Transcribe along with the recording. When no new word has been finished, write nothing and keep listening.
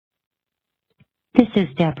This is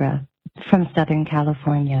Deborah from Southern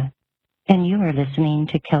California, and you are listening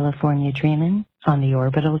to California Dreamin' on the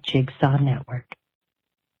Orbital Jigsaw Network.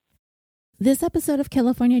 This episode of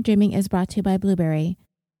California Dreaming is brought to you by Blueberry.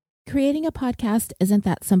 Creating a podcast isn't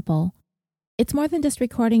that simple. It's more than just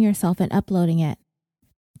recording yourself and uploading it.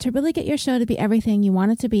 To really get your show to be everything you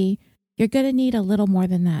want it to be, you're going to need a little more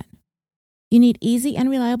than that. You need easy and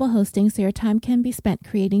reliable hosting so your time can be spent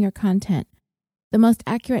creating your content, the most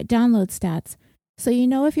accurate download stats so you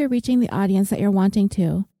know if you're reaching the audience that you're wanting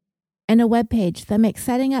to, and a web page that makes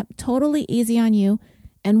setting up totally easy on you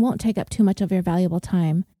and won't take up too much of your valuable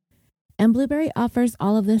time. And Blueberry offers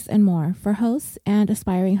all of this and more for hosts and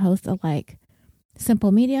aspiring hosts alike.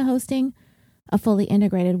 Simple media hosting, a fully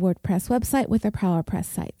integrated WordPress website with their PowerPress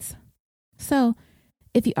sites. So,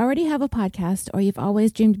 if you already have a podcast or you've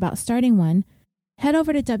always dreamed about starting one, head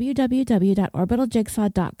over to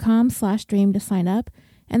www.orbitaljigsaw.com/dream to sign up,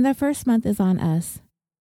 and the first month is on us.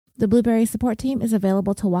 The Blueberry support team is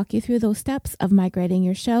available to walk you through those steps of migrating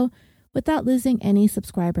your show without losing any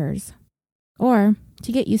subscribers, or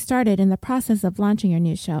to get you started in the process of launching your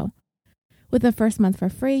new show. With the first month for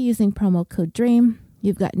free using promo code DREAM,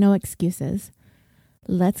 you've got no excuses.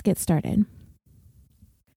 Let's get started.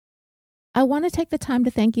 I want to take the time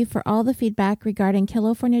to thank you for all the feedback regarding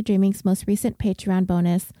California Dreaming's most recent Patreon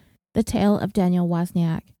bonus, The Tale of Daniel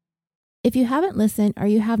Wozniak. If you haven't listened or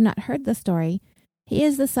you have not heard the story, he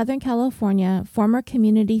is the Southern California former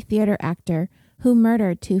community theater actor who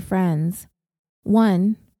murdered two friends.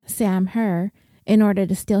 One, Sam Herr, in order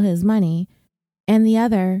to steal his money, and the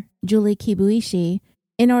other, Julie Kibuishi,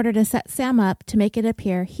 in order to set Sam up to make it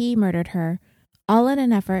appear he murdered her, all in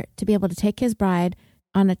an effort to be able to take his bride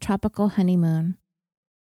on a tropical honeymoon.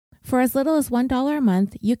 For as little as $1 a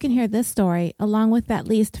month, you can hear this story along with at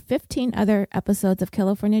least 15 other episodes of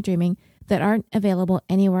California Dreaming that aren't available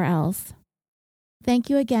anywhere else. Thank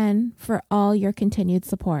you again for all your continued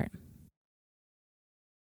support.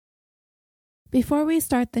 Before we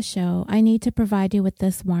start the show, I need to provide you with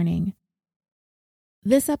this warning.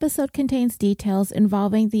 This episode contains details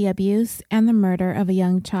involving the abuse and the murder of a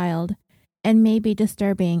young child, and may be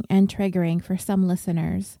disturbing and triggering for some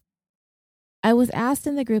listeners. I was asked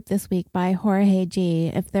in the group this week by Jorge G.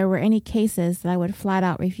 if there were any cases that I would flat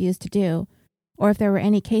out refuse to do, or if there were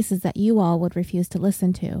any cases that you all would refuse to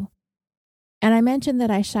listen to. And I mentioned that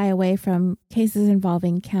I shy away from cases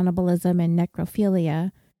involving cannibalism and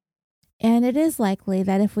necrophilia, and it is likely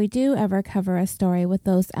that if we do ever cover a story with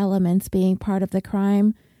those elements being part of the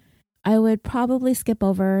crime, I would probably skip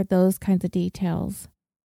over those kinds of details.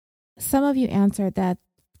 Some of you answered that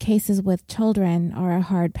cases with children are a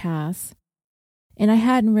hard pass, and I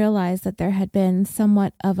hadn't realized that there had been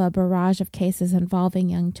somewhat of a barrage of cases involving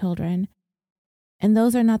young children. And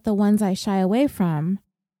those are not the ones I shy away from,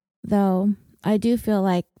 though I do feel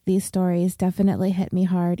like these stories definitely hit me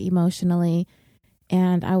hard emotionally,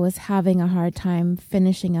 and I was having a hard time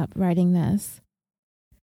finishing up writing this.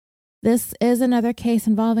 This is another case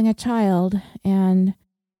involving a child, and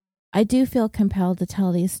I do feel compelled to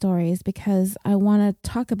tell these stories because I want to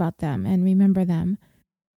talk about them and remember them.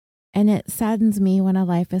 And it saddens me when a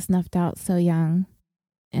life is snuffed out so young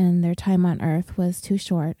and their time on earth was too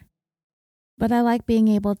short. But I like being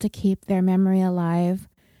able to keep their memory alive,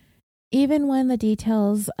 even when the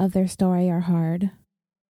details of their story are hard.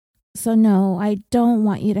 So no, I don't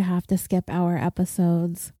want you to have to skip our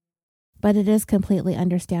episodes, but it is completely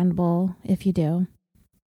understandable if you do.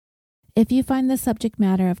 If you find the subject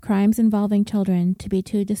matter of crimes involving children to be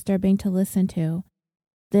too disturbing to listen to,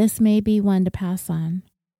 this may be one to pass on.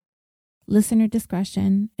 Listener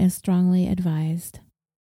discretion is strongly advised.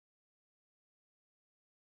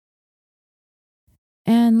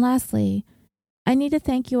 And lastly, I need to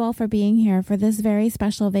thank you all for being here for this very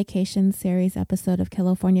special vacation series episode of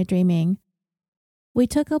California Dreaming. We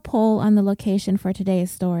took a poll on the location for today's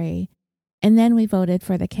story, and then we voted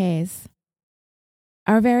for the case.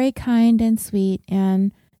 Our very kind and sweet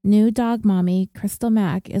and new dog mommy, Crystal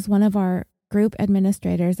Mack, is one of our group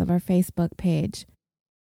administrators of our Facebook page.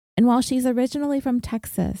 And while she's originally from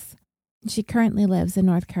Texas, she currently lives in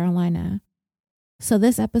North Carolina. So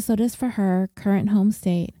this episode is for her current home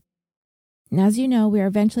state. And as you know, we are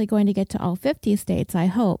eventually going to get to all 50 states, I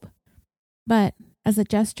hope. But as a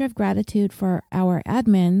gesture of gratitude for our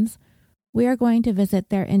admins, we are going to visit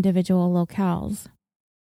their individual locales.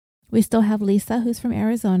 We still have Lisa, who's from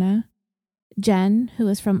Arizona, Jen, who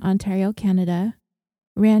is from Ontario, Canada,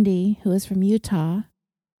 Randy, who is from Utah,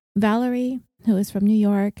 Valerie, who is from New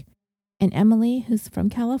York, and Emily, who's from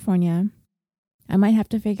California. I might have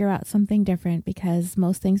to figure out something different because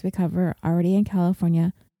most things we cover are already in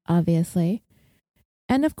California, obviously.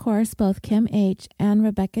 And of course, both Kim H. and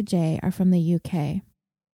Rebecca J. are from the UK.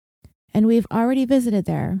 And we've already visited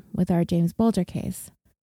there with our James Bulger case.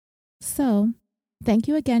 So, thank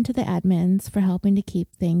you again to the admins for helping to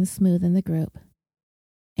keep things smooth in the group.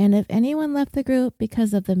 And if anyone left the group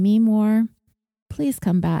because of the meme war, please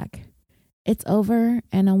come back. It's over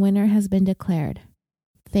and a winner has been declared.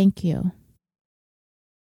 Thank you.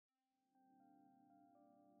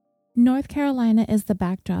 North Carolina is the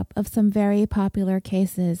backdrop of some very popular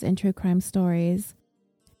cases in true crime stories,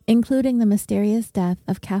 including the mysterious death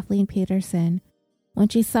of Kathleen Peterson when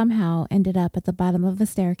she somehow ended up at the bottom of the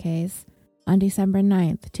staircase on December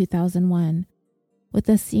 9th, 2001, with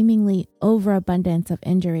a seemingly overabundance of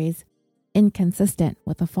injuries inconsistent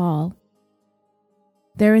with a fall.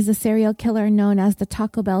 There is a serial killer known as the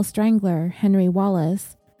Taco Bell Strangler, Henry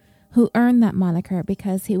Wallace, who earned that moniker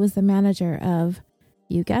because he was the manager of,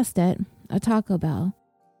 you guessed it, a Taco Bell,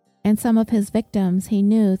 and some of his victims he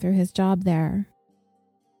knew through his job there.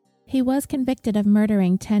 He was convicted of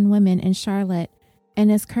murdering 10 women in Charlotte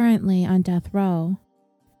and is currently on death row.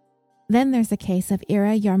 Then there's the case of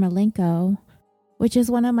Ira Yarmolenko, which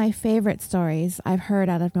is one of my favorite stories I've heard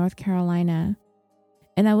out of North Carolina.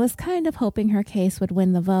 And I was kind of hoping her case would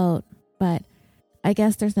win the vote, but I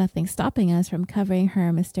guess there's nothing stopping us from covering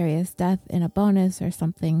her mysterious death in a bonus or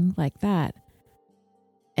something like that.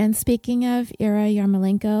 And speaking of Ira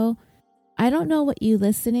Yarmolenko, I don't know what you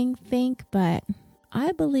listening think, but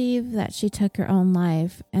I believe that she took her own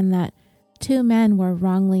life and that 2 men were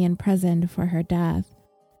wrongly imprisoned for her death.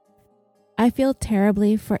 I feel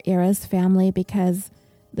terribly for Ira's family because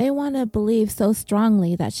they want to believe so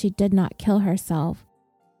strongly that she did not kill herself,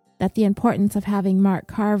 that the importance of having Mark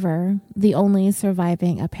Carver, the only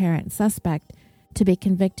surviving apparent suspect to be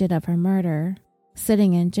convicted of her murder,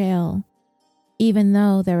 sitting in jail, even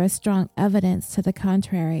though there is strong evidence to the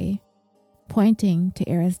contrary, pointing to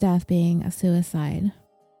Ira's death being a suicide.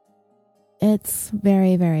 It's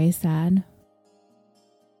very, very sad.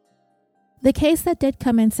 The case that did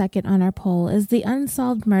come in second on our poll is the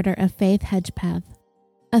unsolved murder of Faith Hedgepeth,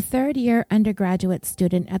 a third-year undergraduate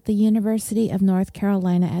student at the University of North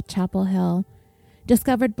Carolina at Chapel Hill,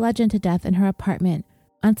 discovered bludgeoned to death in her apartment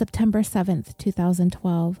on September 7th,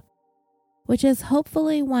 2012, which is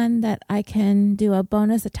hopefully one that I can do a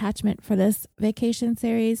bonus attachment for this vacation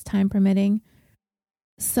series, time permitting.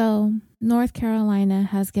 So, North Carolina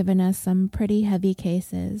has given us some pretty heavy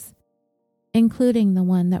cases, including the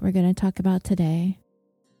one that we're going to talk about today.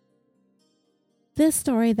 This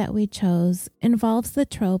story that we chose involves the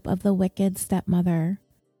trope of the wicked stepmother.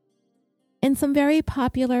 In some very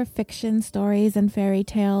popular fiction stories and fairy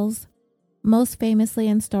tales, most famously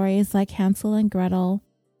in stories like Hansel and Gretel,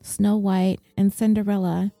 Snow White, and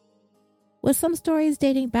Cinderella, with some stories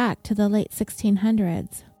dating back to the late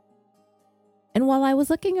 1600s. And while I was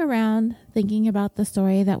looking around thinking about the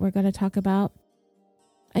story that we're going to talk about,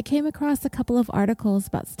 I came across a couple of articles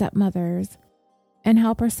about stepmothers and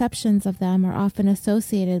how perceptions of them are often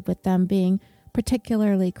associated with them being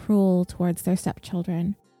particularly cruel towards their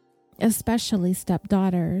stepchildren, especially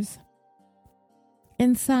stepdaughters.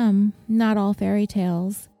 In some, not all fairy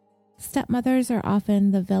tales, stepmothers are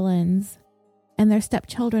often the villains, and their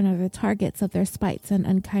stepchildren are the targets of their spites and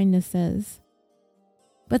unkindnesses.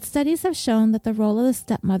 But studies have shown that the role of the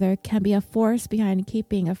stepmother can be a force behind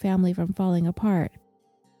keeping a family from falling apart,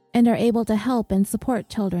 and are able to help and support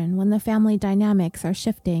children when the family dynamics are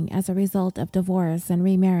shifting as a result of divorce and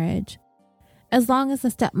remarriage, as long as the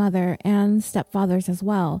stepmother and stepfathers as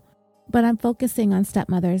well, but I'm focusing on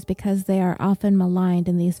stepmothers because they are often maligned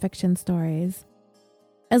in these fiction stories.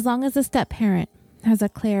 As long as the stepparent has a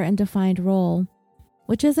clear and defined role,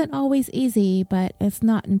 which isn't always easy, but it's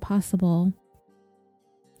not impossible.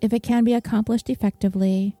 If it can be accomplished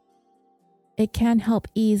effectively, it can help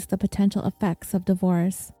ease the potential effects of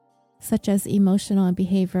divorce, such as emotional and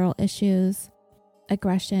behavioral issues,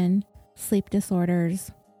 aggression, sleep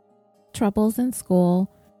disorders, troubles in school,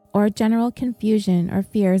 or general confusion or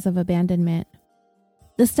fears of abandonment.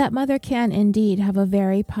 The stepmother can indeed have a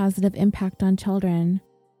very positive impact on children,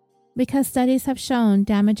 because studies have shown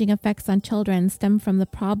damaging effects on children stem from the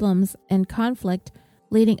problems and conflict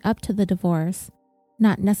leading up to the divorce,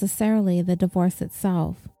 not necessarily the divorce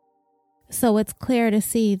itself. So it's clear to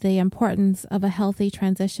see the importance of a healthy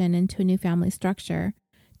transition into a new family structure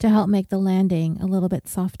to help make the landing a little bit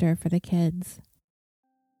softer for the kids.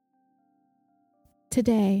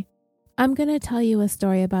 Today, I'm going to tell you a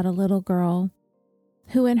story about a little girl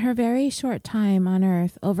who in her very short time on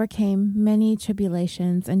earth overcame many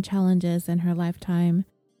tribulations and challenges in her lifetime.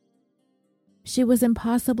 She was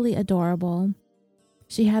impossibly adorable.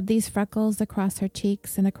 She had these freckles across her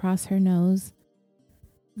cheeks and across her nose.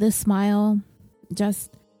 this smile, this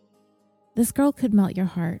girl could melt your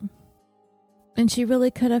heart. And she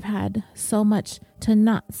really could have had so much to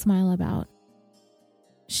not smile about.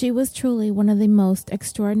 She was truly one of the most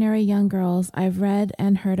extraordinary young girls I've read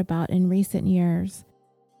and heard about in recent years.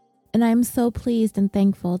 And I am so pleased and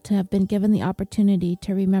thankful to have been given the opportunity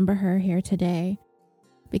to remember her here today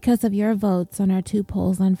because of your votes on our 2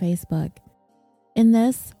 polls on Facebook. In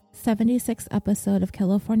this 76th episode of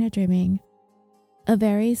California Dreaming, a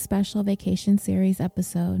very special vacation series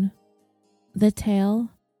episode, The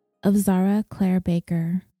Tale of Zara Claire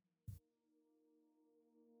Baker.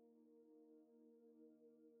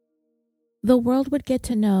 The world would get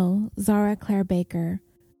to know Zara Claire Baker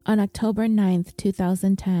on October 9th,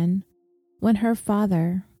 2010, when her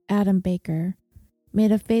father, Adam Baker,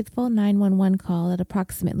 made a faithful 911 call at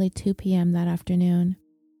approximately 2 p.m. that afternoon.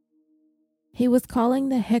 He was calling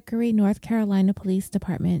the Hickory, North Carolina Police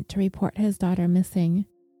Department to report his daughter missing.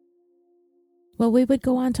 Well, we would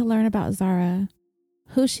go on to learn about Zara,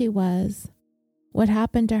 who she was, what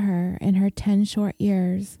happened to her in her 10 short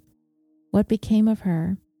years, what became of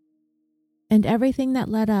her, and everything that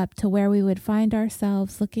led up to where we would find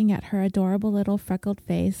ourselves looking at her adorable little freckled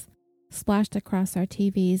face splashed across our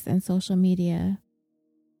TVs and social media,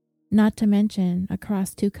 not to mention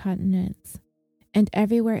across 2 continents, and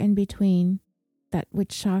everywhere in between that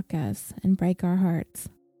would shock us and break our hearts.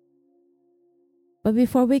 But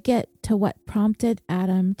before we get to what prompted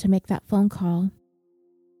Adam to make that phone call,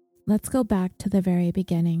 let's go back to the very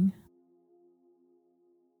beginning.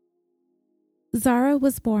 Zara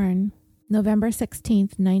was born November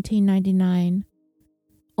 16th, 1999,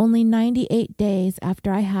 only 98 days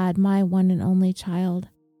after I had my one and only child.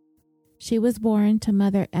 She was born to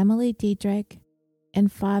mother Emily Diedrich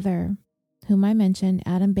and father, whom I mentioned,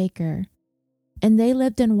 Adam Baker, and they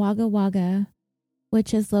lived in Wagga Wagga,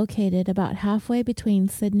 which is located about halfway between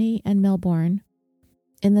Sydney and Melbourne,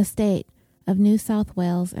 in the state of New South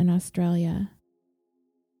Wales in Australia.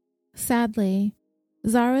 Sadly,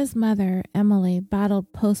 Zara's mother, Emily,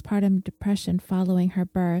 battled postpartum depression following her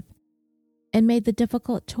birth and made the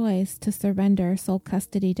difficult choice to surrender sole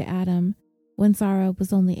custody to Adam when Zara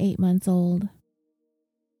was only 8 months old.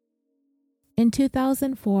 In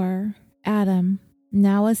 2004, Adam,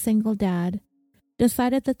 now a single dad,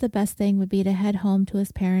 decided that the best thing would be to head home to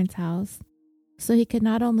his parents' house so he could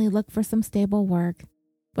not only look for some stable work,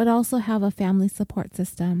 but also have a family support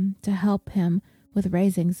system to help him with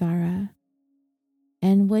raising Zara.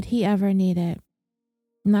 And would he ever need it?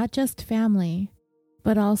 Not just family,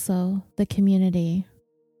 but also the community.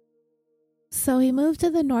 So he moved to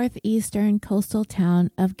the northeastern coastal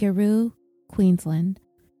town of Garoo, Queensland,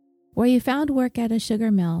 where he found work at a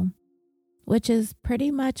sugar mill, which is pretty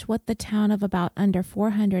much what the town of about under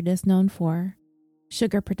 400 is known for,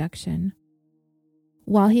 sugar production.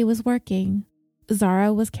 While he was working,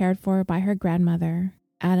 Zara was cared for by her grandmother,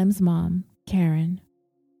 Adam's mom, Karen.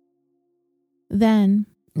 Then,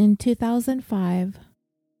 in 2005,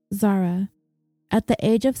 Zara, at the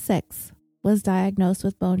age of 6, was diagnosed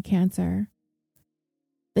with bone cancer.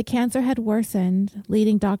 The cancer had worsened,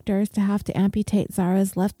 leading doctors to have to amputate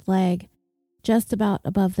Zara's left leg just about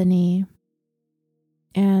above the knee.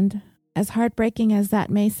 And, as heartbreaking as that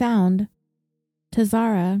may sound, to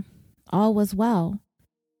Zara, all was well,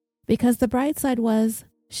 because the bright side was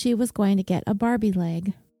she was going to get a Barbie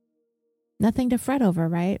leg. Nothing to fret over,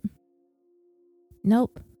 right?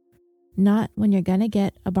 Nope, not when you're gonna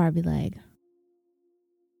get a Barbie leg.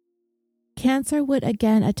 Cancer would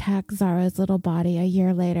again attack Zara's little body a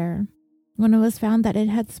year later, when it was found that it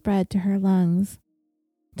had spread to her lungs,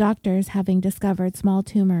 doctors having discovered small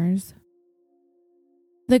tumors.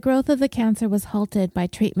 The growth of the cancer was halted by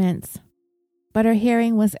treatments, but her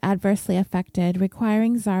hearing was adversely affected,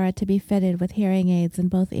 requiring Zara to be fitted with hearing aids in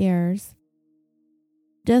both ears.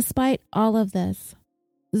 Despite all of this,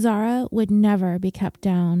 Zara would never be kept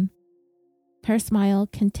down. Her smile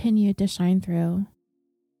continued to shine through.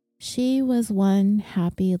 She was one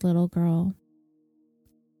happy little girl.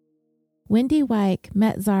 Wendy Wyke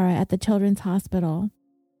met Zara at the Children's Hospital,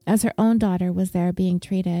 as her own daughter was there being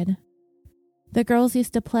treated. The girls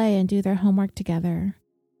used to play and do their homework together.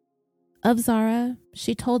 Of Zara,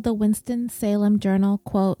 she told the Winston-Salem Journal,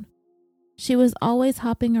 quote, "She was always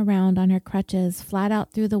hopping around on her crutches flat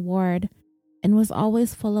out through the ward and was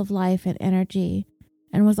always full of life and energy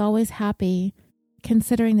and was always happy,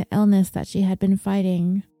 considering the illness that she had been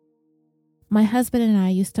fighting. My husband and I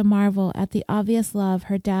used to marvel at the obvious love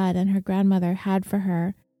her dad and her grandmother had for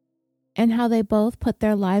her and how they both put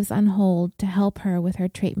their lives on hold to help her with her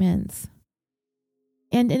treatments."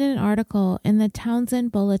 And in an article in the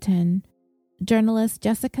Townsend Bulletin, journalist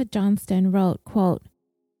Jessica Johnston wrote, quote,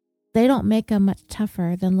 they don't make them much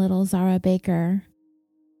tougher than little Zara Baker.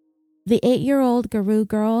 The 8-year-old Guru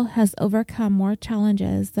girl has overcome more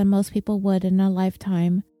challenges than most people would in a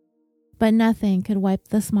lifetime, but nothing could wipe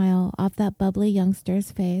the smile off that bubbly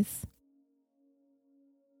youngster's face.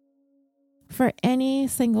 For any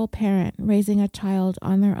single parent raising a child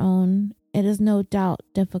on their own, it is no doubt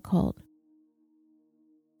difficult.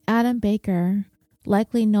 Adam Baker,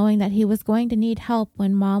 likely knowing that he was going to need help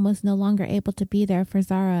when Mom was no longer able to be there for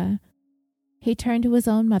Zara, he turned to his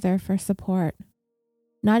own mother for support,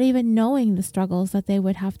 not even knowing the struggles that they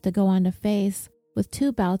would have to go on to face with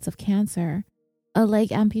 2 bouts of cancer, a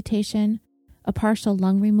leg amputation, a partial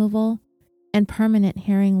lung removal, and permanent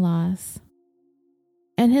hearing loss.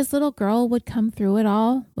 And his little girl would come through it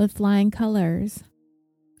all with flying colors.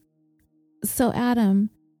 So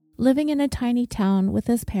Adam, living in a tiny town with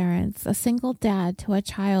his parents, a single dad to a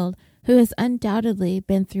child who has undoubtedly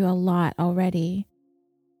been through a lot already,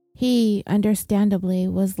 he, understandably,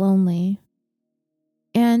 was lonely.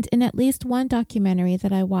 And in at least one documentary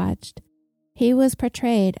that I watched, he was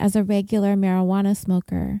portrayed as a regular marijuana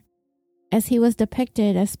smoker, as he was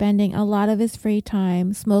depicted as spending a lot of his free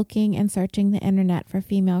time smoking and searching the internet for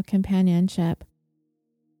female companionship.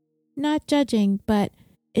 Not judging, but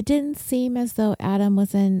it didn't seem as though Adam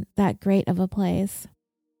was in that great of a place,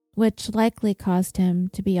 which likely caused him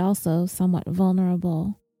to be also somewhat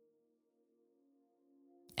vulnerable.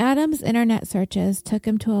 Adam's internet searches took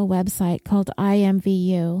him to a website called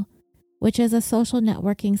IMVU, which is a social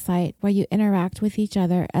networking site where you interact with each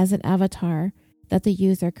other as an avatar that the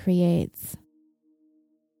user creates.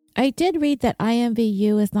 I did read that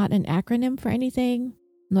IMVU is not an acronym for anything,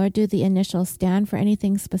 nor do the initials stand for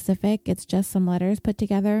anything specific. It's just some letters put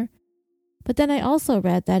together. But then I also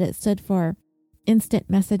read that it stood for Instant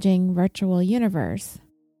Messaging Virtual Universe.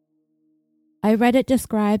 I read it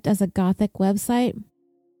described as a Gothic website,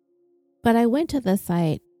 but I went to the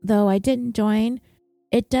site. Though I didn't join,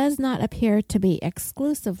 it does not appear to be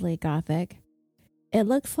exclusively Gothic. It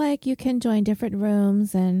looks like you can join different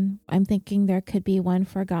rooms, and I'm thinking there could be one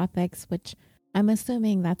for Gothics, which I'm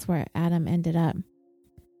assuming that's where Adam ended up.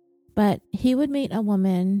 But he would meet a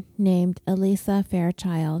woman named Elisa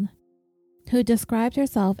Fairchild, who described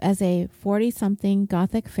herself as a 40-something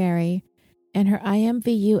Gothic fairy, and her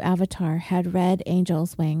IMVU avatar had red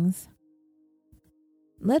angel's wings.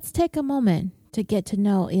 Let's take a moment to get to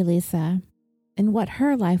know Elisa and what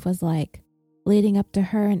her life was like, leading up to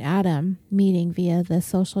her and Adam meeting via the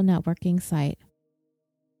social networking site.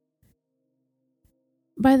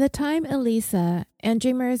 By the time Elisa, and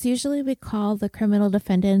dreamers usually we call the criminal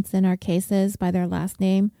defendants in our cases by their last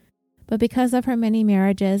name, but because of her many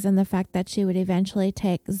marriages and the fact that she would eventually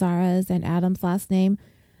take Zara's and Adam's last name,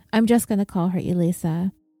 I'm just going to call her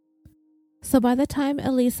Elisa. So by the time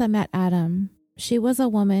Elisa met Adam, she was a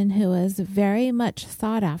woman who was very much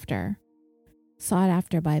sought after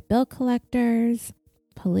by bill collectors,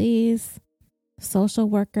 police, social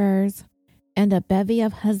workers, and a bevy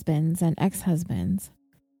of husbands and ex-husbands.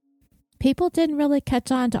 People didn't really catch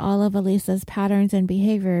on to all of Elisa's patterns and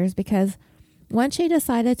behaviors because once she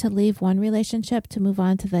decided to leave one relationship to move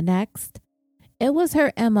on to the next, it was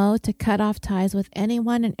her MO to cut off ties with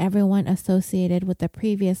anyone and everyone associated with the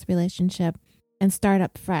previous relationship and start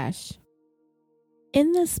up fresh.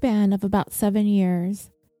 In the span of about 7 years,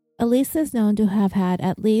 Elisa is known to have had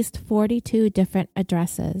at least 42 different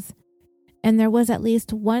addresses, and there was at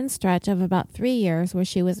least one stretch of about 3 years where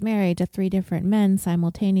she was married to 3 different men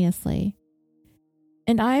simultaneously.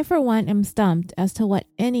 And I, for one, am stumped as to what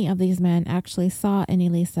any of these men actually saw in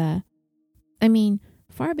Elisa. I mean,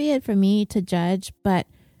 far be it for me to judge, but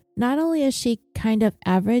not only is she kind of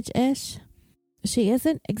average-ish, she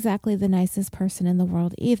isn't exactly the nicest person in the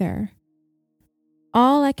world either.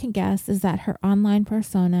 All I can guess is that her online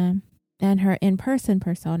persona and her in-person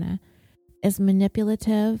persona is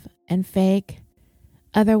manipulative and fake.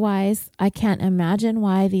 Otherwise, I can't imagine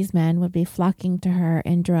why these men would be flocking to her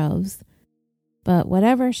in droves. But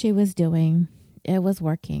whatever she was doing, it was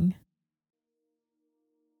working.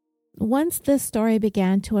 Once this story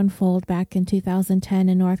began to unfold back in 2010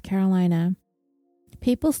 in North Carolina,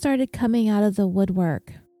 people started coming out of the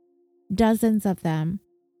woodwork, dozens of them,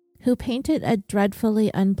 who painted a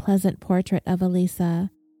dreadfully unpleasant portrait of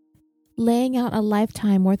Elisa, laying out a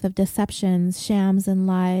lifetime worth of deceptions, shams, and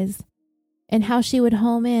lies, and how she would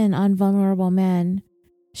home in on vulnerable men.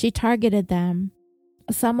 She targeted them,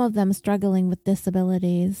 some of them struggling with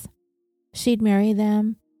disabilities. She'd marry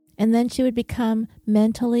them, and then she would become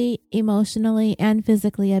mentally, emotionally, and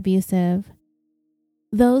physically abusive.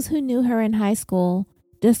 Those who knew her in high school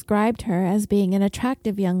described her as being an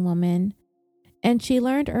attractive young woman, and she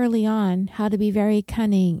learned early on how to be very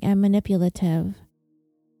cunning and manipulative.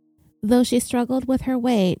 Though she struggled with her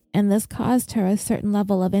weight and this caused her a certain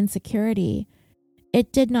level of insecurity,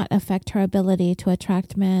 it did not affect her ability to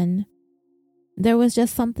attract men. There was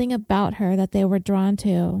just something about her that they were drawn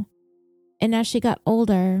to, and as she got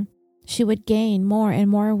older, she would gain more and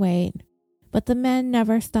more weight, but the men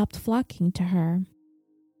never stopped flocking to her.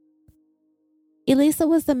 Elisa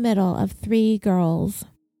was the middle of 3 girls.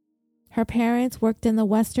 Her parents worked in the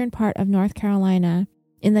western part of North Carolina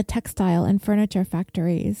in the textile and furniture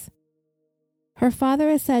factories. Her father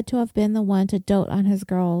is said to have been the one to dote on his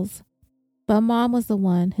girls, but Mom was the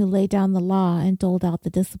one who laid down the law and doled out the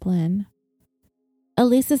discipline.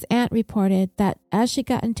 Elisa's aunt reported that as she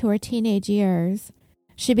got into her teenage years,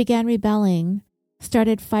 she began rebelling,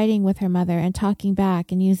 started fighting with her mother and talking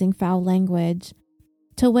back and using foul language,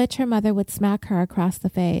 to which her mother would smack her across the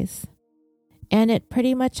face. And it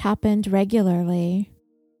pretty much happened regularly.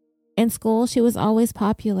 In school, she was always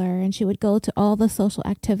popular and she would go to all the social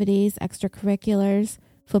activities, extracurriculars,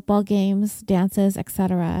 football games, dances,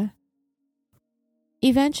 etc.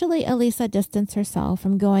 Eventually, Elisa distanced herself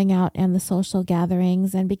from going out and the social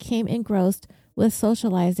gatherings and became engrossed with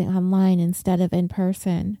socializing online instead of in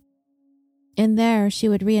person. In there, she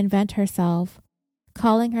would reinvent herself,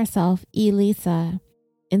 calling herself Elisa,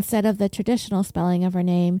 instead of the traditional spelling of her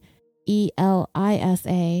name,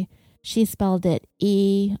 Elisa. She spelled it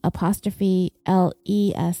E''Lesa.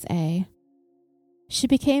 She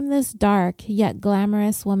became this dark yet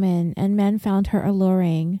glamorous woman, and men found her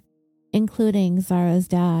alluring, including Zara's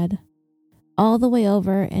dad, all the way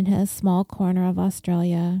over in his small corner of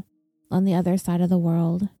Australia, on the other side of the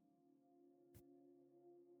world.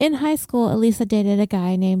 In high school, Elisa dated a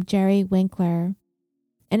guy named Jerry Winkler,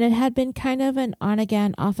 and it had been kind of an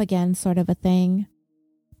on-again, off-again sort of a thing.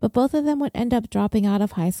 But both of them would end up dropping out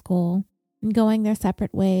of high school and going their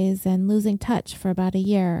separate ways and losing touch for about a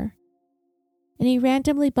year. And he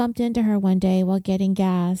randomly bumped into her one day while getting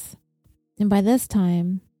gas, and by this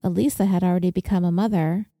time, Elisa had already become a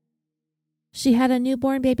mother. She had a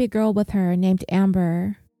newborn baby girl with her named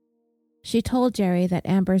Amber. She told Jerry that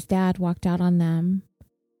Amber's dad walked out on them.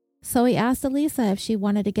 So he asked Elisa if she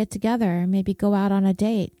wanted to get together, maybe go out on a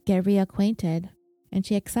date, get reacquainted, and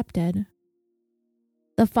she accepted.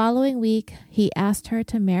 The following week, he asked her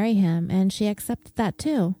to marry him, and she accepted that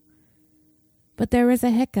too. But there was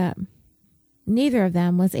a hiccup. Neither of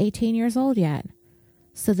them was 18 years old yet,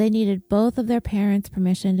 so they needed both of their parents'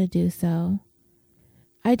 permission to do so.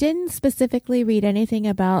 I didn't specifically read anything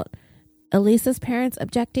about Elisa's parents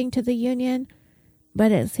objecting to the union,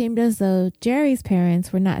 but it seemed as though Jerry's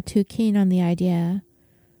parents were not too keen on the idea.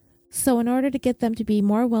 So in order to get them to be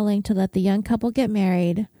more willing to let the young couple get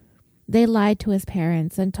married, they lied to his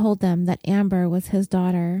parents and told them that Amber was his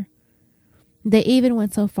daughter. They even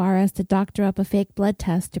went so far as to doctor up a fake blood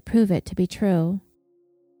test to prove it to be true.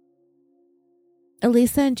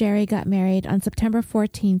 Elisa and Jerry got married on September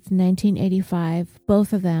 14th, 1985,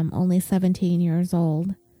 both of them only 17 years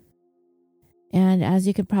old. And as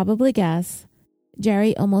you could probably guess,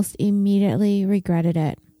 Jerry almost immediately regretted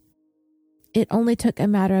it. It only took a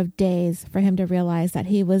matter of days for him to realize that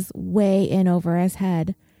he was way in over his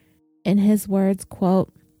head. In his words,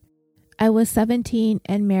 quote, "I was 17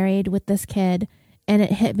 and married with this kid, and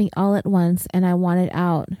it hit me all at once and I wanted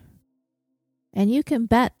out." And you can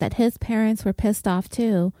bet that his parents were pissed off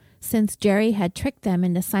too, since Jerry had tricked them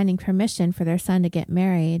into signing permission for their son to get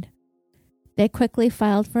married. They quickly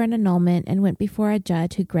filed for an annulment and went before a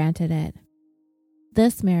judge who granted it.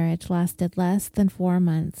 This marriage lasted less than 4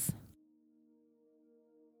 months.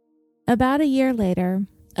 About a year later,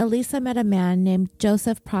 Elisa met a man named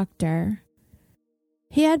Joseph Proctor.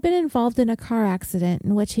 He had been involved in a car accident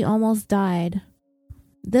in which he almost died.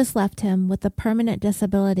 This left him with a permanent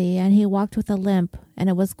disability, and he walked with a limp, and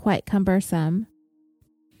it was quite cumbersome.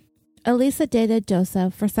 Elisa dated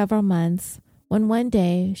Joseph for several months, when one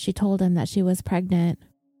day she told him that she was pregnant.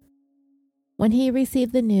 When he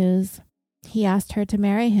received the news, he asked her to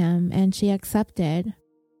marry him, and she accepted.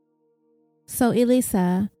 So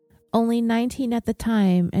Elisa, only 19 at the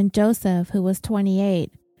time, and Joseph, who was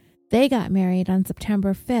 28, they got married on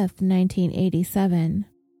September 5th, 1987.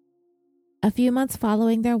 A few months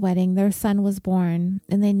following their wedding, their son was born,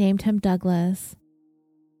 and they named him Douglas.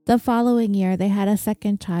 The following year, they had a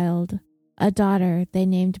second child, a daughter they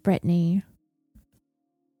named Brittany.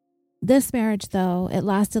 This marriage, though it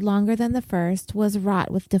lasted longer than the first, was wrought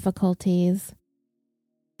with difficulties.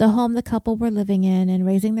 The home the couple were living in and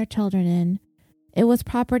raising their children in, it was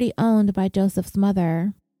property owned by Joseph's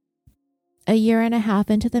mother. A year and a half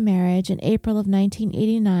into the marriage, in April of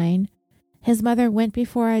 1989, his mother went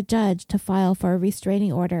before a judge to file for a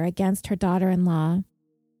restraining order against her daughter-in-law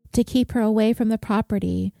to keep her away from the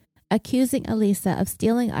property, accusing Elisa of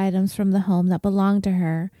stealing items from the home that belonged to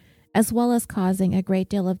her, as well as causing a great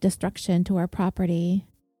deal of destruction to her property.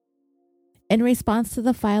 In response to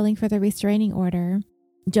the filing for the restraining order,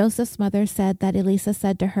 Joseph's mother said that Elisa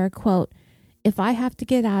said to her, quote, "If I have to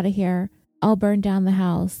get out of here, I'll burn down the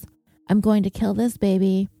house. I'm going to kill this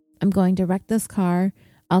baby. I'm going to wreck this car.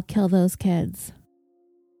 I'll kill those kids."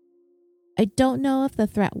 I don't know if the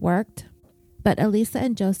threat worked, but Elisa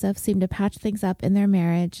and Joseph seemed to patch things up in their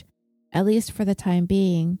marriage, at least for the time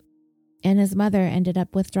being, and his mother ended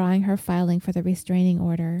up withdrawing her filing for the restraining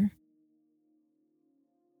order.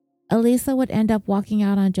 Elisa would end up walking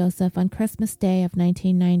out on Joseph on Christmas Day of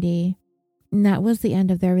 1990, and that was the end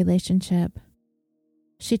of their relationship.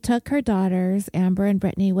 She took her daughters, Amber and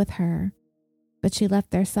Brittany, with her, but she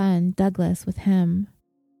left their son, Douglas, with him.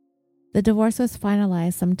 The divorce was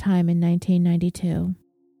finalized sometime in 1992.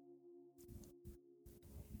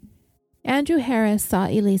 Andrew Harris saw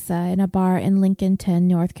Elisa in a bar in Lincolnton,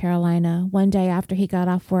 North Carolina, one day after he got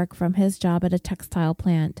off work from his job at a textile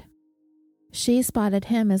plant. She spotted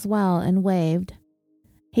him as well and waved.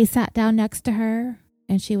 He sat down next to her,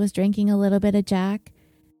 and she was drinking a little bit of Jack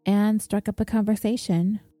and struck up a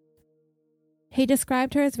conversation. He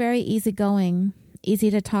described her as very easygoing,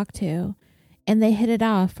 easy to talk to, and they hit it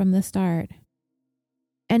off from the start.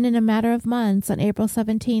 And in a matter of months, on April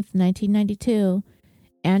 17th, 1992,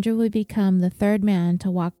 Andrew would become the third man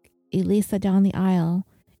to walk Elisa down the aisle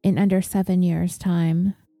in under 7 years'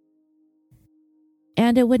 time.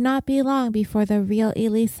 And it would not be long before the real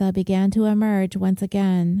Elisa began to emerge once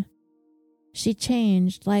again. She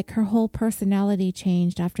changed, like her whole personality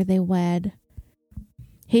changed after they wed.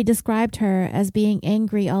 He described her as being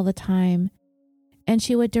angry all the time, and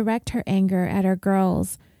she would direct her anger at her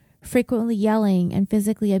girls, frequently yelling and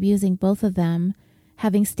physically abusing both of them,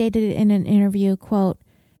 having stated in an interview, quote,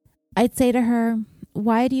 "I'd say to her,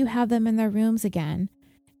 'Why do you have them in their rooms again?'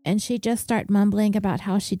 And she'd just start mumbling about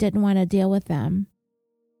how she didn't want to deal with them.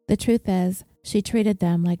 The truth is, she treated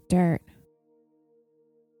them like dirt."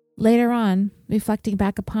 Later on, reflecting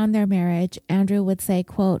back upon their marriage, Andrew would say,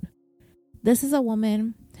 quote, "This is a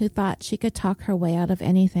woman who thought she could talk her way out of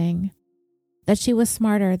anything, that she was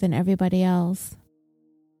smarter than everybody else.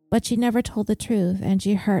 But she never told the truth, and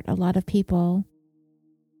she hurt a lot of people.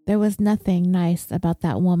 There was nothing nice about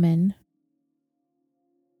that woman."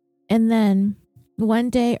 And then, one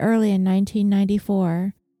day early in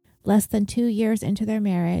 1994, less than 2 years into their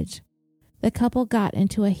marriage, the couple got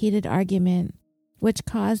into a heated argument, which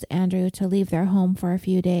caused Andrew to leave their home for a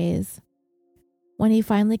few days. When he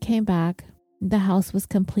finally came back, the house was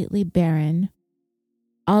completely barren.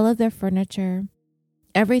 All of their furniture,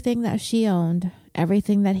 everything that she owned,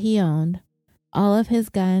 everything that he owned, all of his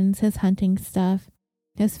guns, his hunting stuff,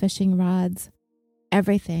 his fishing rods,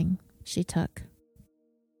 everything she took.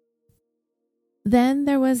 Then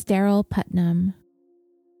there was Daryl Putnam.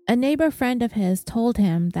 A neighbor friend of his told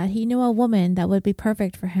him that he knew a woman that would be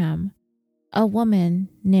perfect for him, a woman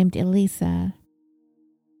named Elisa.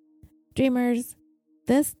 Dreamers,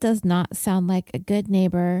 this does not sound like a good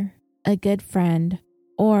neighbor, a good friend,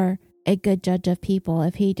 or a good judge of people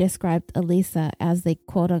if he described Elisa as the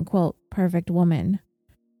quote-unquote perfect woman.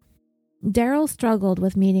 Daryl struggled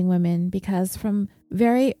with meeting women because from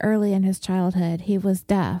very early in his childhood he was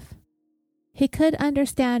deaf. He could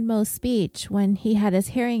understand most speech when he had his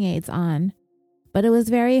hearing aids on, but it was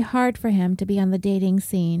very hard for him to be on the dating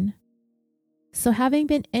scene. So having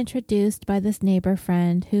been introduced by this neighbor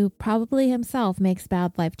friend who probably himself makes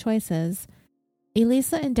bad life choices,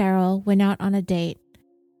 Elisa and Daryl went out on a date,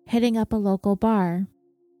 hitting up a local bar.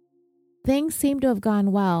 Things seemed to have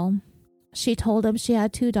gone well. She told him she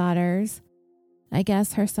had 2 daughters. I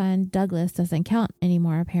guess her son Douglas doesn't count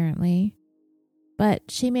anymore, apparently.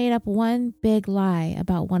 But she made up one big lie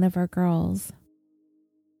about one of her girls.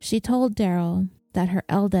 She told Daryl that her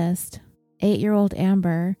eldest, 8-year-old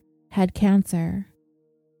Amber, had cancer.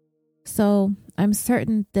 So I'm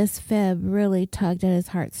certain this fib really tugged at his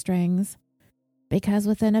heartstrings, because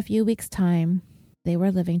within a few weeks' time, they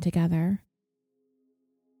were living together.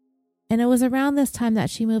 And it was around this time that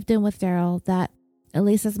she moved in with Daryl that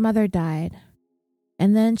Elisa's mother died,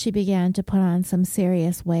 and then she began to put on some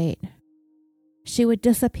serious weight. She would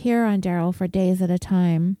disappear on Daryl for days at a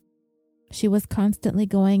time. She was constantly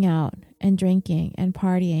going out and drinking and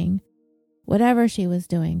partying, whatever she was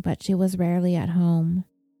doing, but she was rarely at home.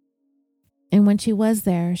 And when she was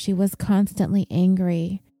there, she was constantly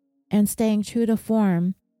angry, and staying true to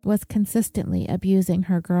form, was consistently abusing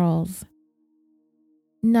her girls.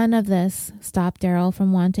 None of this stopped Daryl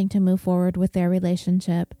from wanting to move forward with their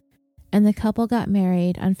relationship, and the couple got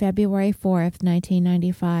married on February 4th,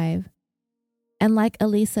 1995. And like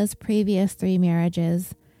Elisa's previous 3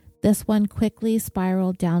 marriages, this one quickly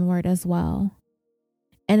spiraled downward as well.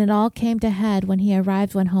 And it all came to head when he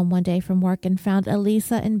arrived home one day from work and found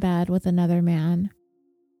Elisa in bed with another man.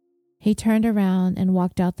 He turned around and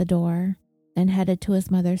walked out the door and headed to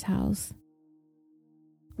his mother's house.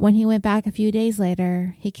 When he went back a few days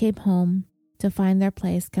later, he came home to find their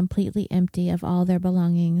place completely empty of all their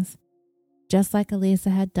belongings, just like Elisa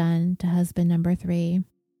had done to husband number 3.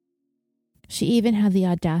 She even had the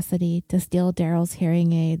audacity to steal Daryl's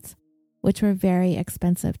hearing aids, which were very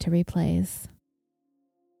expensive to replace.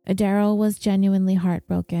 Daryl was genuinely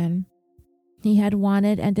heartbroken. He had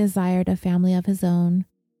wanted and desired a family of his own,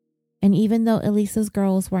 and even though Elisa's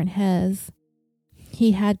girls weren't his,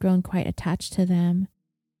 he had grown quite attached to them,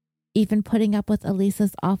 even putting up with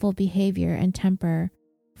Elisa's awful behavior and temper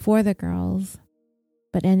for the girls,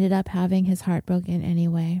 but ended up having his heart broken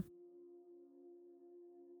anyway.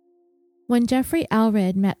 When Jeffrey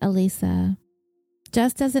Allred met Elisa,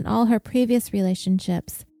 just as in all her previous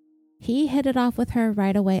relationships, he hit it off with her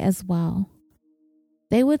right away as well.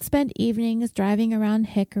 They would spend evenings driving around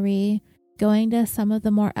Hickory, going to some of the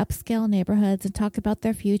more upscale neighborhoods and talk about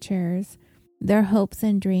their futures, their hopes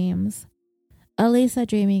and dreams. Elisa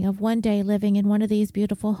dreaming of one day living in one of these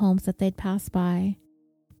beautiful homes that they'd pass by.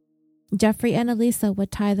 Jeffrey and Elisa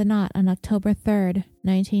would tie the knot on October 3rd,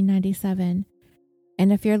 1997.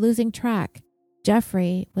 And if you're losing track,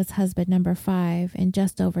 Jeffrey was husband number 5 in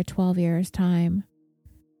just over 12 years' time.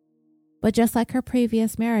 But just like her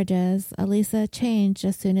previous marriages, Elisa changed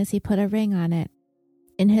as soon as he put a ring on it.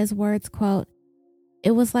 In his words, quote,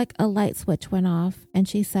 "It was like a light switch went off, and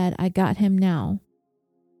she said, 'I got him now.'"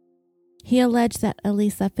 He alleged that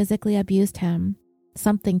Elisa physically abused him,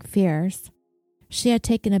 something fierce. She had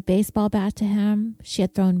taken a baseball bat to him, she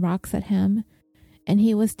had thrown rocks at him, and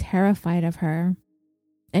he was terrified of her.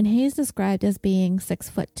 And he's described as being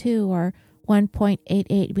 6'2" or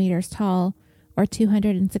 1.88 meters tall, or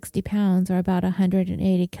 260 pounds, or about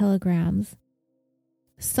 180 kilograms.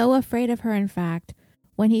 So afraid of her, in fact,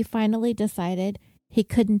 when he finally decided he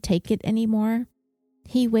couldn't take it anymore,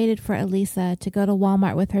 he waited for Elisa to go to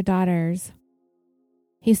Walmart with her daughters.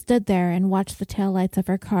 He stood there and watched the taillights of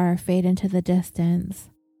her car fade into the distance.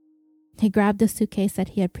 He grabbed a suitcase that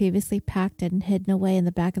he had previously packed and hidden away in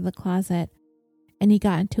the back of the closet, and he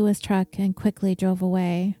got into his truck and quickly drove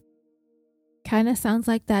away. Kind of sounds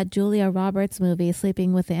like that Julia Roberts movie,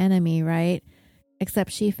 Sleeping with the Enemy, right?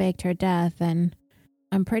 Except she faked her death, and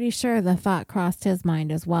I'm pretty sure the thought crossed his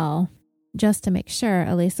mind as well, just to make sure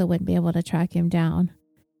Elisa wouldn't be able to track him down.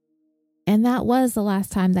 And that was the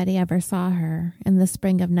last time that he ever saw her, in the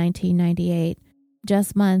spring of 1998,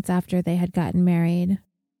 just months after they had gotten married.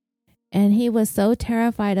 And he was so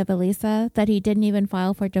terrified of Elisa that he didn't even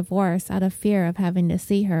file for divorce out of fear of having to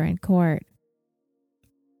see her in court.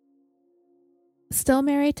 Still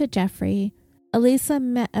married to Jeffrey, Elisa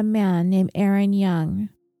met a man named Aaron Young.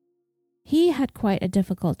 He had quite a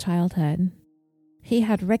difficult childhood. He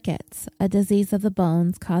had rickets, a disease of the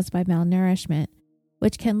bones caused by malnourishment,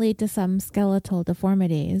 which can lead to some skeletal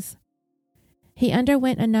deformities. He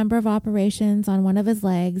underwent a number of operations on one of his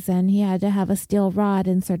legs, and he had to have a steel rod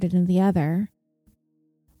inserted in the other.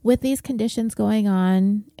 With these conditions going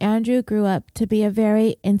on, Andrew grew up to be a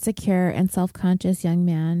very insecure and self-conscious young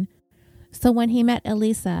man. So when he met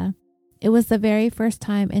Elisa, it was the very first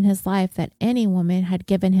time in his life that any woman had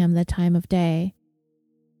given him the time of day.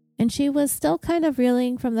 And she was still kind of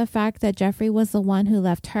reeling from the fact that Jeffrey was the one who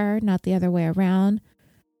left her, not the other way around.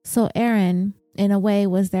 So Aaron, in a way,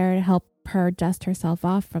 was there to help her dust herself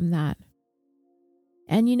off from that.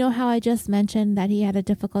 And you know how I just mentioned that he had a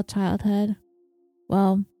difficult childhood?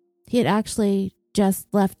 Well, he had actually just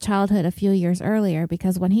left childhood a few years earlier,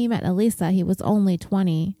 because when he met Elisa, he was only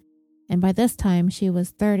 20. And by this time, she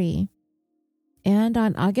was 30. And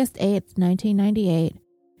on August 8th, 1998,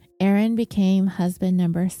 Aaron became husband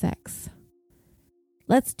number 6.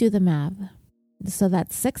 Let's do the math. So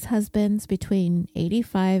that's 6 husbands between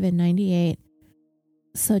 85 and 98.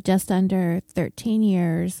 So just under 13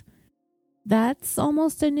 years. That's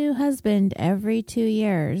almost a new husband every 2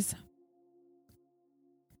 years.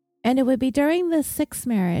 And it would be during this 6th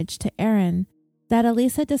marriage to Aaron that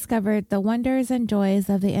Elisa discovered the wonders and joys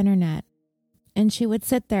of the internet. And she would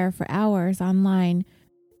sit there for hours online,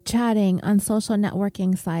 chatting on social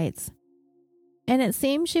networking sites. And it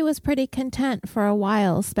seemed she was pretty content for a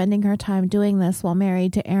while, spending her time doing this while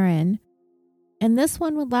married to Aaron. And this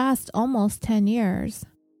one would last almost 10 years.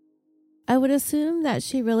 I would assume that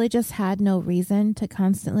she really just had no reason to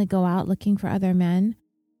constantly go out looking for other men.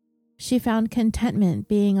 She found contentment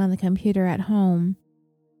being on the computer at home.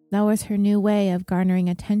 That was her new way of garnering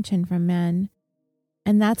attention from men,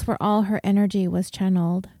 and that's where all her energy was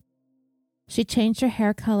channeled. She changed her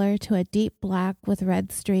hair color to a deep black with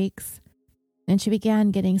red streaks, and she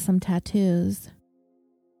began getting some tattoos.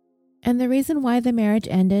 And the reason why the marriage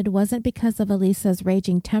ended wasn't because of Elisa's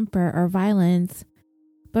raging temper or violence,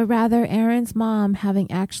 but rather Aaron's mom having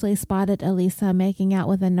actually spotted Elisa making out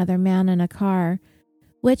with another man in a car,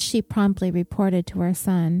 which she promptly reported to her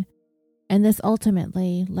son, and this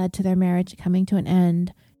ultimately led to their marriage coming to an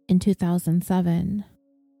end in 2007.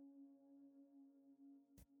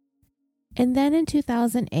 And then in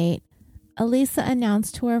 2008, Elisa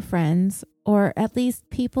announced to her friends, or at least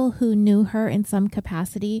people who knew her in some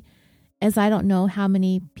capacity, as I don't know how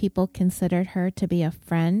many people considered her to be a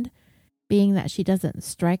friend, being that she doesn't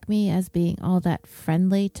strike me as being all that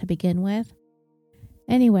friendly to begin with.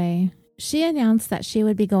 Anyway, she announced that she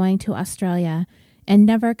would be going to Australia and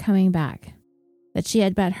never coming back, that she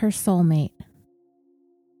had met her soulmate.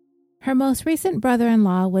 Her most recent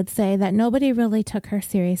brother-in-law would say that nobody really took her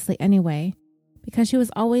seriously anyway, because she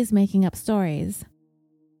was always making up stories.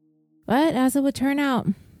 But as it would turn out,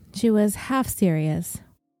 she was half serious.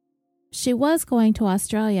 She was going to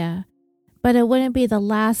Australia, but it wouldn't be the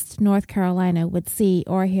last North Carolina would see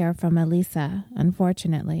or hear from Elisa,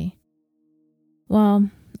 unfortunately. Well,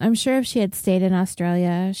 I'm sure if she had stayed in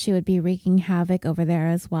Australia, she would be wreaking havoc over there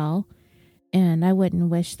as well, and I wouldn't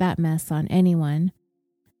wish that mess on anyone.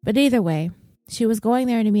 But either way, she was going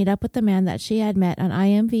there to meet up with the man that she had met on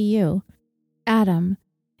IMVU, Adam,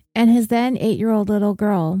 and his then 8-year-old little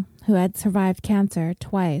girl who had survived cancer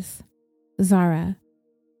twice, Zara.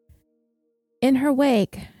 In her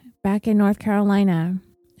wake, back in North Carolina,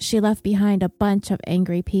 she left behind a bunch of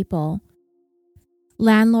angry people.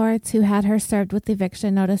 Landlords who had her served with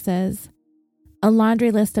eviction notices, a laundry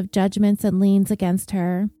list of judgments and liens against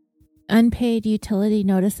her, unpaid utility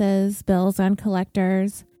notices, bills on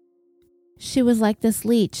collectors. She was like this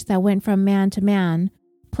leech that went from man to man,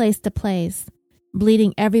 place to place,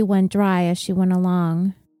 bleeding everyone dry as she went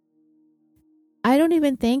along. I don't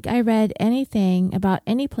even think I read anything about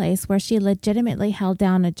any place where she legitimately held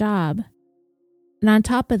down a job. And on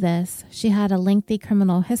top of this, she had a lengthy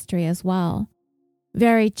criminal history as well.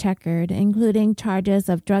 Very checkered, including charges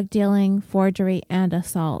of drug dealing, forgery, and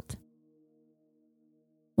assault.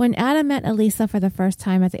 When Adam met Elisa for the first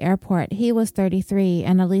time at the airport, he was 33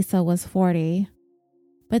 and Elisa was 40.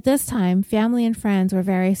 But this time, family and friends were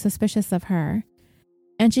very suspicious of her,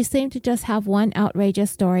 and she seemed to just have one outrageous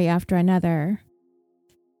story after another.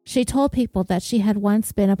 She told people that she had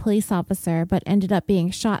once been a police officer but ended up being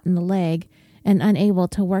shot in the leg and unable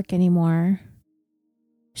to work anymore.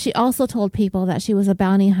 She also told people that she was a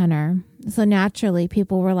bounty hunter, so naturally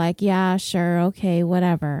people were like, yeah, sure, okay,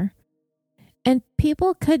 whatever. And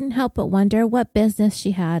people couldn't help but wonder what business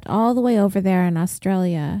she had all the way over there in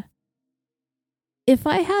Australia. If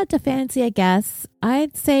I had to fancy a guess,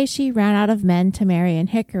 I'd say she ran out of men to marry in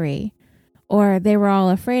Hickory, or they were all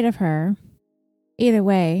afraid of her. Either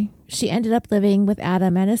way, she ended up living with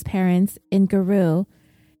Adam and his parents in Guru,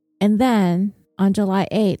 and then, on July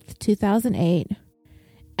 8th, 2008,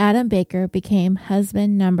 Adam Baker became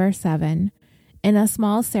husband number 7 in a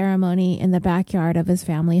small ceremony in the backyard of his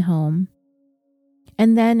family home.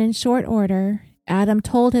 And then, in short order, Adam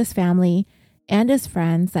told his family and his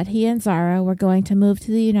friends that he and Zara were going to move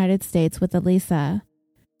to the United States with Elisa.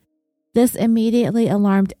 This immediately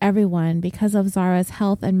alarmed everyone because of Zara's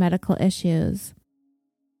health and medical issues.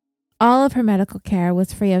 All of her medical care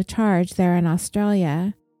was free of charge there in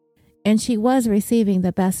Australia, and she was receiving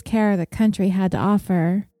the best care the country had to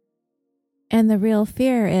offer. And the real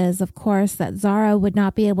fear is, of course, that Zara would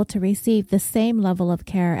not be able to receive the same level of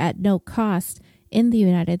care at no cost in the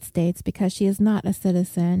United States because she is not a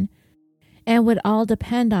citizen, and would all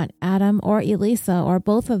depend on Adam or Elisa or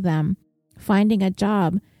both of them finding a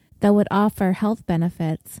job that would offer health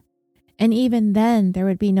benefits. And even then, there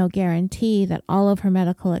would be no guarantee that all of her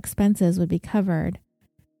medical expenses would be covered.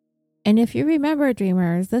 And if you remember,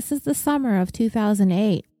 dreamers, this is the summer of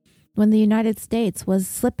 2008, when the United States was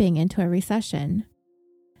slipping into a recession.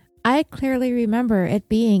 I clearly remember it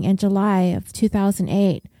being in July of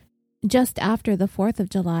 2008, just after the 4th of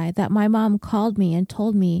July, that my mom called me and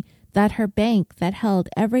told me that her bank that held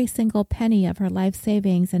every single penny of her life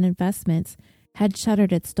savings and investments had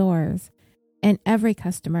shuttered its doors, and every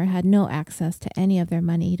customer had no access to any of their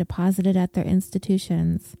money deposited at their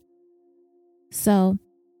institutions. So,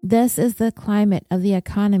 this is the climate of the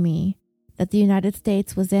economy that the United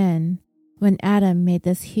States was in when Adam made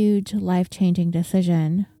this huge life-changing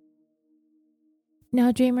decision.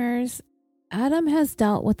 Now, dreamers, Adam has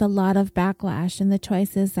dealt with a lot of backlash in the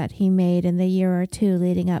choices that he made in the year or two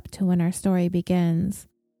leading up to when our story begins,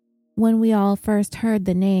 when we all first heard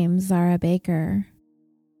the name Zara Baker.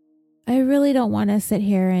 I really don't want to sit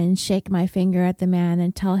here and shake my finger at the man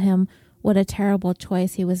and tell him what a terrible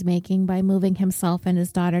choice he was making by moving himself and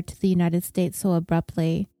his daughter to the United States so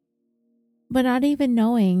abruptly. But not even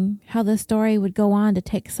knowing how the story would go on to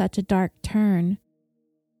take such a dark turn,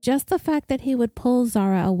 just the fact that he would pull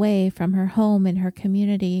Zara away from her home and her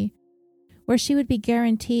community, where she would be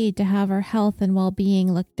guaranteed to have her health and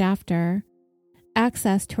well-being looked after,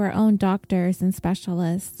 access to her own doctors and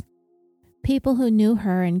specialists, people who knew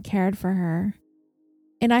her and cared for her,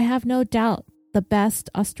 and I have no doubt the best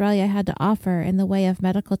Australia had to offer in the way of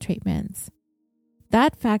medical treatments.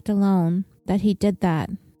 That fact alone, that he did that,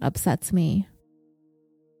 upsets me.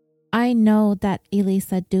 I know that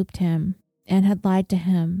Elisa duped him and had lied to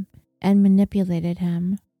him and manipulated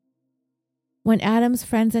him. When Adam's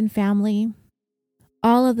friends and family,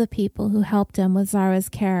 all of the people who helped him with Zara's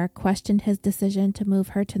care, questioned his decision to move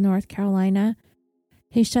her to North Carolina,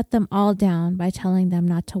 he shut them all down by telling them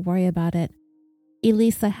not to worry about it.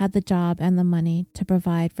 Elisa had the job and the money to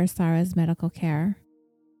provide for Zara's medical care.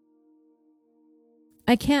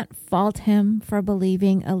 I can't fault him for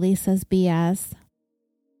believing Elisa's BS,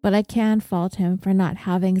 but I can fault him for not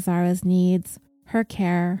having Zara's needs, her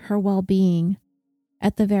care, her well-being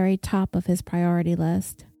at the very top of his priority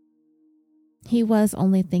list. He was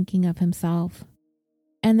only thinking of himself,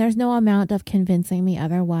 and there's no amount of convincing me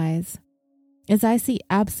otherwise, as I see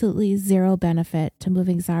absolutely zero benefit to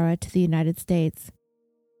moving Zara to the United States.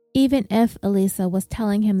 Even if Elisa was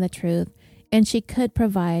telling him the truth and she could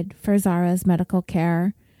provide for Zara's medical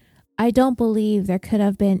care, I don't believe there could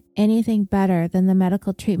have been anything better than the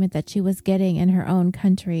medical treatment that she was getting in her own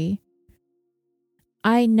country.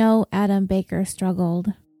 I know Adam Baker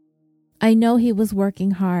struggled. I know he was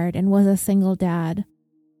working hard and was a single dad,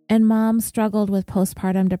 and Mom struggled with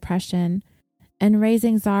postpartum depression, and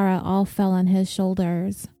raising Zara all fell on his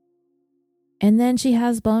shoulders. And then she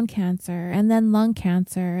has bone cancer, and then lung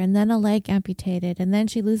cancer, and then a leg amputated, and then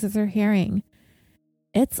she loses her hearing.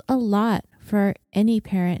 It's a lot for any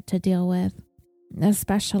parent to deal with,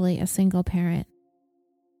 especially a single parent.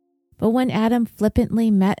 But when Adam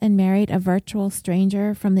flippantly met and married a virtual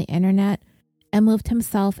stranger from the internet and moved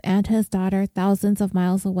himself and his daughter thousands of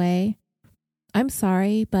miles away, I'm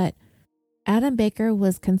sorry, but Adam Baker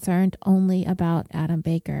was concerned only about Adam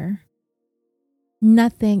Baker.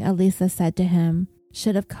 Nothing Elisa said to him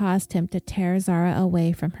should have caused him to tear Zara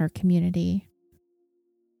away from her community.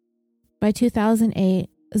 By 2008,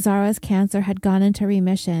 Zara's cancer had gone into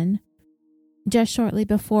remission, just shortly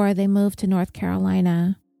before they moved to North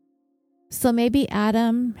Carolina. So maybe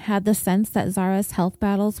Adam had the sense that Zara's health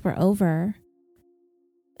battles were over.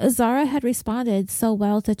 Zara had responded so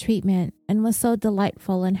well to treatment and was so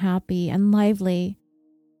delightful and happy and lively.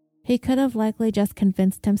 He could have likely just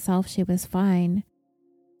convinced himself she was fine,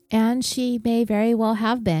 and she may very well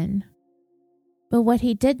have been. But what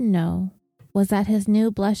he didn't know was that his new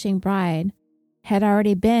blushing bride had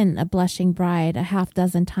already been a blushing bride a half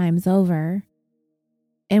dozen times over.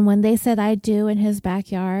 And when they said "I do" in his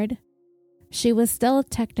backyard, she was still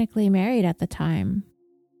technically married at the time.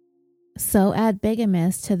 So add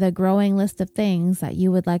bigamous to the growing list of things that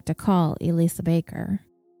you would like to call Elisa Baker.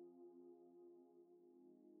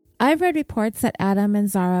 I've read reports that Adam and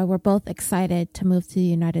Zara were both excited to move to the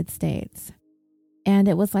United States, and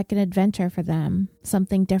it was like an adventure for them,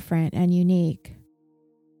 something different and unique.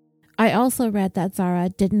 I also read that Zara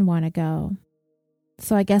didn't want to go,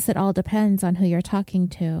 so I guess it all depends on who you're talking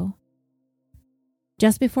to.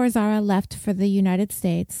 Just before Zara left for the United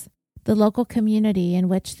States, the local community in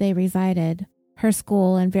which they resided, her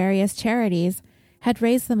school, and various charities had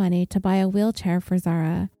raised the money to buy a wheelchair for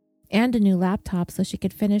Zara and a new laptop so she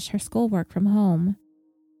could finish her schoolwork from home.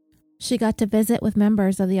 She got to visit with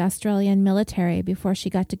members of the Australian military before she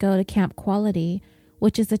got to go to Camp Quality,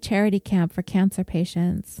 which is a charity camp for cancer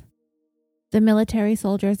patients. The military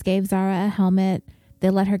soldiers gave Zara a helmet. They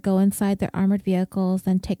let her go inside their armored vehicles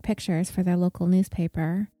and take pictures for their local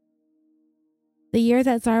newspaper. The year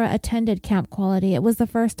that Zara attended Camp Quality, it was the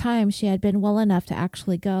first time she had been well enough to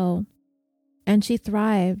actually go. And she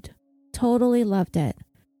thrived, totally loved it,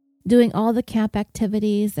 doing all the camp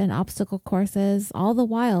activities and obstacle courses, all the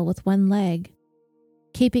while with one leg,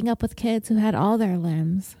 keeping up with kids who had all their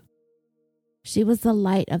limbs. She was the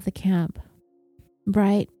light of the camp,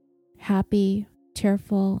 bright, happy,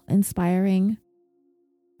 cheerful, inspiring.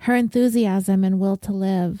 Her enthusiasm and will to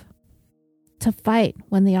live, to fight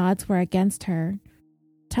when the odds were against her,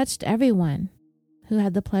 touched everyone who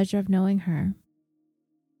had the pleasure of knowing her.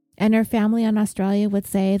 And her family in Australia would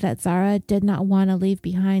say that Zara did not want to leave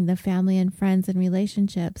behind the family and friends and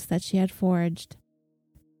relationships that she had forged.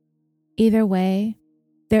 Either way,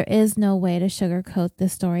 there is no way to sugarcoat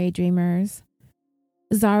this story, dreamers.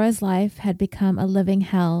 Zara's life had become a living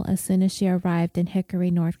hell as soon as she arrived in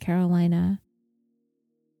Hickory, North Carolina.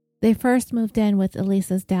 They first moved in with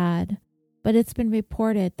Elisa's dad, but it's been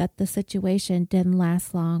reported that the situation didn't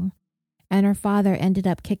last long, and her father ended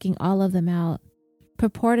up kicking all of them out,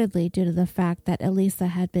 purportedly due to the fact that Elisa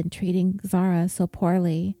had been treating Zara so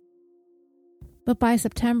poorly. But by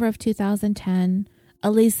September of 2010,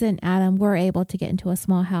 Elisa and Adam were able to get into a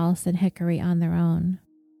small house in Hickory on their own.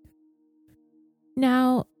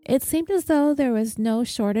 Now, it seemed as though there was no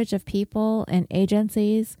shortage of people and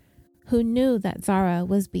agencies who knew that Zara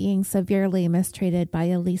was being severely mistreated by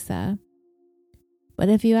Elisa. But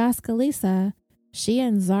if you ask Elisa, she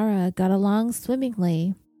and Zara got along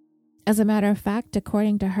swimmingly. As a matter of fact,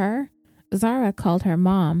 according to her, Zara called her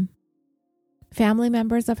mom. Family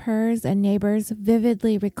members of hers and neighbors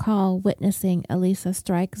vividly recall witnessing Elisa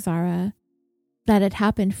strike Zara. That had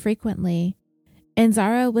happened frequently, and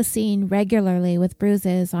Zara was seen regularly with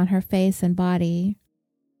bruises on her face and body.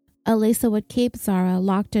 Elisa would keep Zara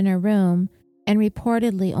locked in her room and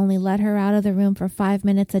reportedly only let her out of the room for 5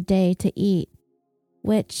 minutes a day to eat,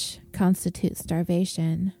 which constitutes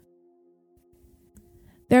starvation.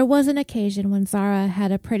 There was an occasion when Zara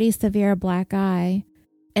had a pretty severe black eye,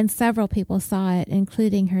 and several people saw it,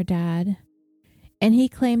 including her dad. And he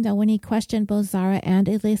claimed that when he questioned both Zara and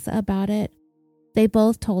Elisa about it, they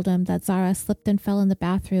both told him that Zara slipped and fell in the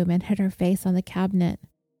bathroom and hit her face on the cabinet.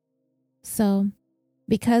 So,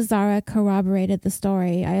 because Zara corroborated the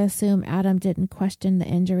story, I assume Adam didn't question the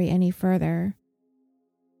injury any further.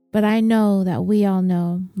 But I know that we all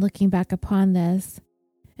know, looking back upon this,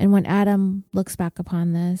 and when Adam looks back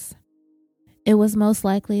upon this, it was most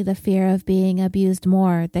likely the fear of being abused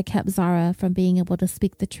more that kept Zara from being able to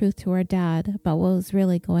speak the truth to her dad about what was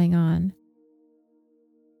really going on.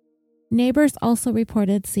 Neighbors also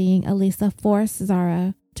reported seeing Elisa force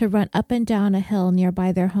Zara to run up and down a hill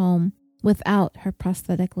nearby their home without her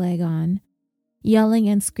prosthetic leg on, yelling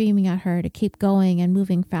and screaming at her to keep going and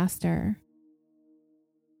moving faster.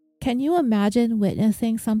 Can you imagine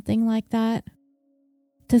witnessing something like that?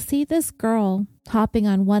 To see this girl hopping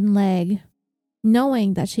on one leg,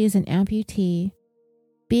 knowing that she's an amputee,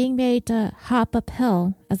 being made to hop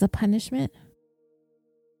uphill as a punishment?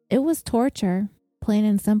 It was torture, plain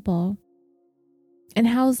and simple. And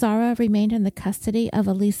how Zara remained in the custody of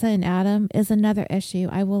Elisa and Adam is another issue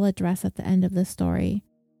I will address at the end of this story,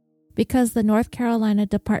 because the North Carolina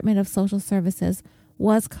Department of Social Services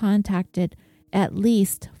was contacted at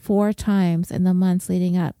least 4 times in the months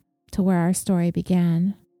leading up to where our story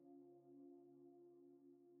began.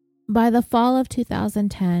 By the fall of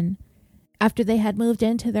 2010, after they had moved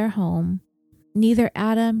into their home, neither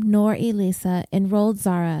Adam nor Elisa enrolled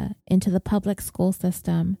Zara into the public school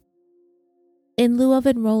system. In lieu of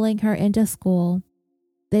enrolling her into school,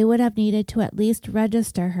 they would have needed to at least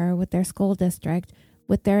register her with their school district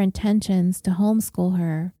with their intentions to homeschool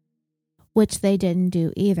her, which they didn't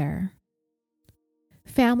do either.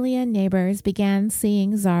 Family and neighbors began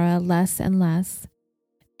seeing Zara less and less,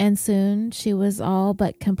 and soon she was all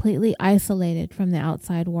but completely isolated from the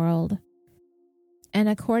outside world. And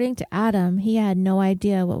according to Adam, he had no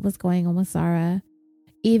idea what was going on with Zara,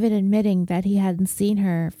 even admitting that he hadn't seen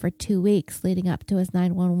her for 2 weeks leading up to his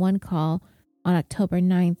 911 call on October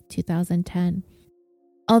 9th, 2010,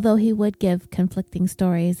 although he would give conflicting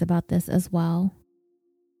stories about this as well.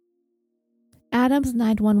 Adam's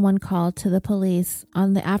 911 call to the police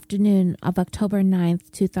on the afternoon of October 9th,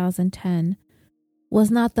 2010, was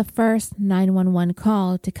not the first 911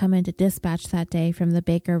 call to come into dispatch that day from the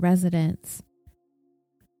Baker residence.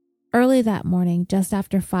 Early that morning, just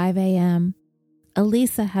after 5 a.m.,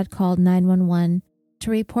 Elisa had called 911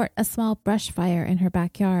 to report a small brush fire in her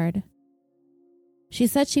backyard. She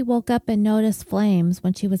said she woke up and noticed flames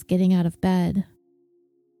when she was getting out of bed.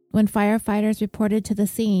 When firefighters reported to the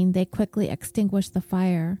scene, they quickly extinguished the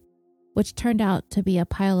fire, which turned out to be a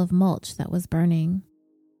pile of mulch that was burning.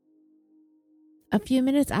 A few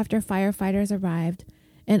minutes after firefighters arrived,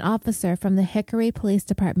 an officer from the Hickory Police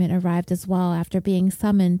Department arrived as well after being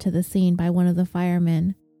summoned to the scene by one of the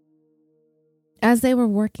firemen. As they were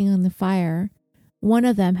working on the fire, one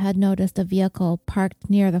of them had noticed a vehicle parked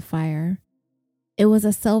near the fire. It was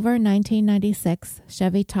a silver 1996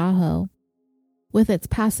 Chevy Tahoe, with its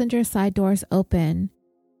passenger side doors open,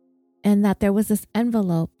 and that there was this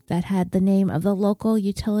envelope that had the name of the local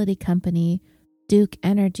utility company, Duke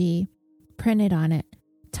Energy, printed on it,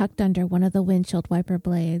 tucked under one of the windshield wiper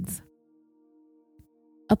blades.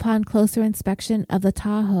 Upon closer inspection of the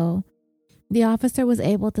Tahoe, the officer was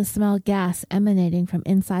able to smell gas emanating from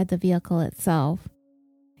inside the vehicle itself,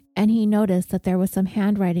 and he noticed that there was some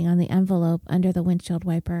handwriting on the envelope under the windshield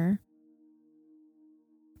wiper.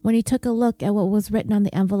 When he took a look at what was written on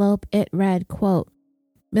the envelope, it read, quote,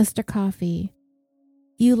 "Mr. Coffey,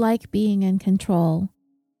 you like being in control.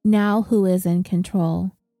 Now who is in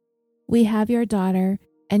control? We have your daughter,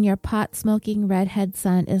 and your pot-smoking redhead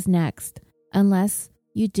son is next, unless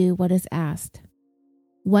you do what is asked.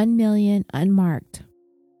 1 million unmarked.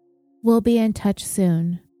 We'll be in touch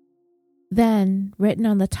soon." Then, written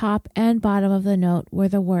on the top and bottom of the note were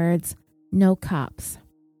the words, "No cops."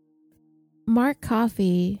 Mark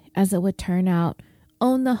Coffey, as it would turn out,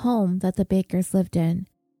 owned the home that the Bakers lived in,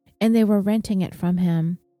 and they were renting it from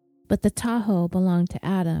him, but the Tahoe belonged to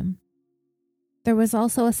Adam. There was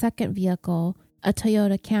also a second vehicle, a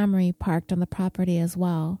Toyota Camry, parked on the property as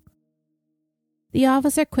well. The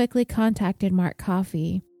officer quickly contacted Mark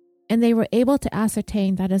Coffey, and they were able to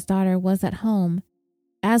ascertain that his daughter was at home,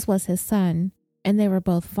 as was his son, and they were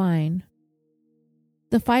both fine.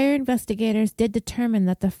 The fire investigators did determine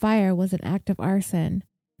that the fire was an act of arson.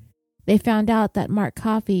 They found out that Mark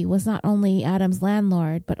Coffey was not only Adam's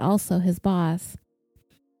landlord, but also his boss.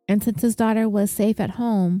 And since his daughter was safe at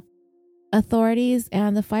home, authorities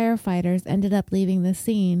and the firefighters ended up leaving the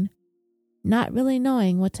scene, not really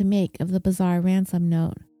knowing what to make of the bizarre ransom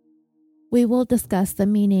note. We will discuss the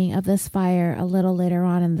meaning of this fire a little later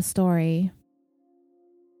on in the story.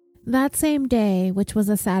 That same day, which was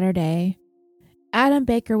a Saturday, Adam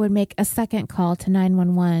Baker would make a second call to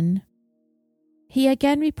 911. He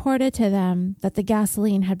again reported to them that the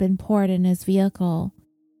gasoline had been poured in his vehicle,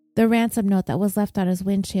 the ransom note that was left on his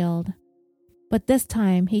windshield. But this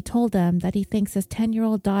time he told them that he thinks his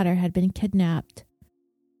 10-year-old daughter had been kidnapped.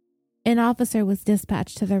 An officer was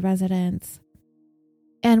dispatched to the residence,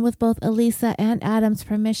 and with both Elisa and Adam's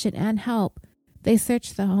permission and help, they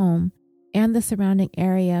searched the home and the surrounding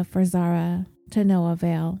area for Zara, to no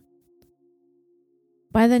avail.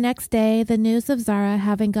 By the next day, the news of Zara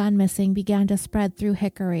having gone missing began to spread through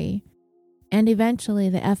Hickory, and eventually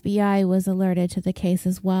the FBI was alerted to the case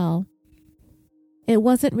as well. It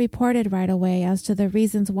wasn't reported right away as to the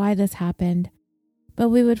reasons why this happened, but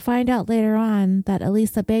we would find out later on that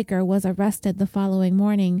Elisa Baker was arrested the following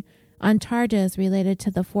morning on charges related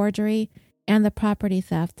to the forgery and the property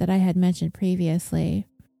theft that I had mentioned previously.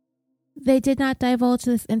 They did not divulge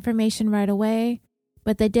this information right away,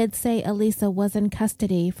 but they did say Elisa was in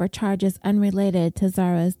custody for charges unrelated to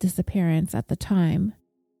Zara's disappearance at the time.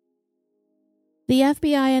 The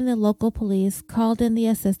FBI and the local police called in the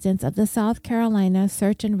assistance of the South Carolina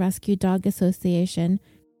Search and Rescue Dog Association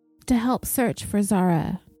to help search for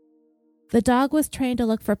Zara. The dog was trained to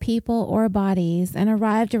look for people or bodies and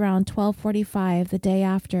arrived around 12:45 the day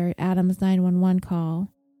after Adam's 911 call.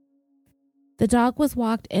 The dog was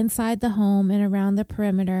walked inside the home and around the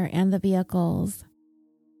perimeter and the vehicles.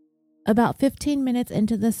 About 15 minutes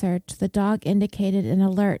into the search, the dog indicated an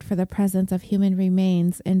alert for the presence of human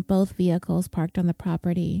remains in both vehicles parked on the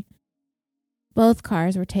property. Both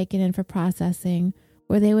cars were taken in for processing,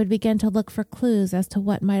 where they would begin to look for clues as to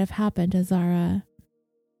what might have happened to Zara.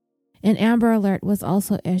 An Amber Alert was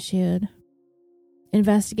also issued.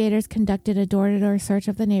 Investigators conducted a door-to-door search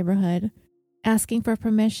of the neighborhood, asking for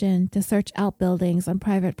permission to search outbuildings on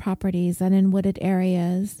private properties and in wooded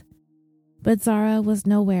areas. But Zara was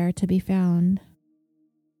nowhere to be found.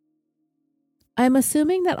 I'm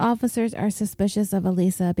assuming that officers are suspicious of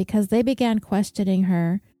Elisa because they began questioning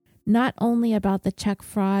her not only about the check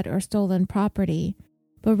fraud or stolen property,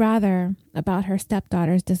 but rather about her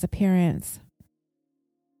stepdaughter's disappearance.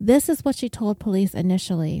 This is what she told police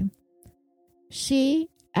initially. She,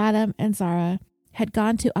 Adam, and Zara had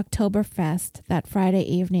gone to Oktoberfest that Friday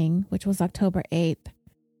evening, which was October 8th,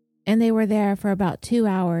 and they were there for about 2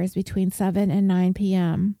 hours between 7 and 9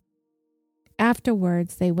 p.m.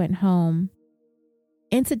 Afterwards, they went home.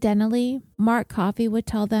 Incidentally, Mark Coffey would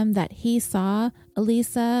tell them that he saw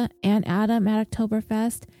Elisa and Adam at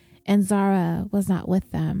Oktoberfest, and Zara was not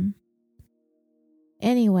with them.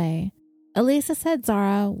 Anyway, Elisa said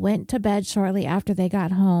Zara went to bed shortly after they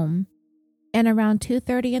got home, and around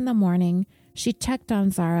 2:30 in the morning, she checked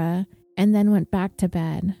on Zara and then went back to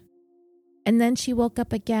bed. And then she woke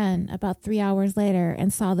up again about 3 hours later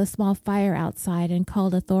and saw the small fire outside and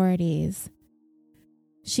called authorities.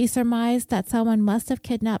 She surmised that someone must have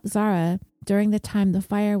kidnapped Zara during the time the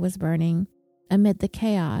fire was burning, amid the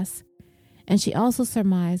chaos, and she also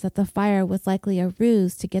surmised that the fire was likely a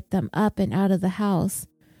ruse to get them up and out of the house,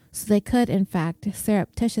 so they could, in fact,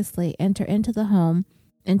 surreptitiously enter into the home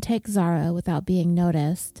and take Zara without being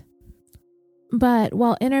noticed. But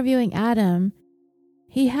while interviewing Adam,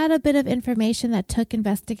 he had a bit of information that took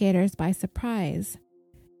investigators by surprise,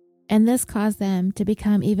 and this caused them to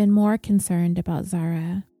become even more concerned about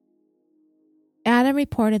Zara. Adam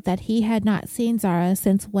reported that he had not seen Zara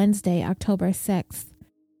since Wednesday, October 6th,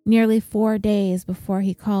 nearly 4 days before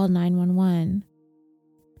he called 911.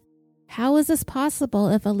 How is this possible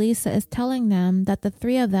if Elisa is telling them that the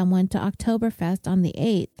three of them went to Oktoberfest on the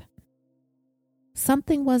 8th?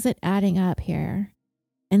 Something wasn't adding up here,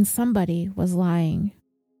 and somebody was lying.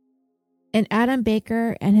 And Adam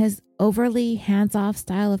Baker and his overly hands-off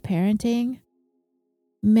style of parenting,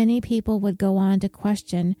 many people would go on to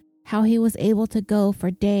question how he was able to go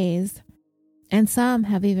for days, and some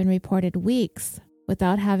have even reported weeks,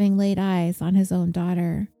 without having laid eyes on his own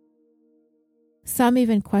daughter. Some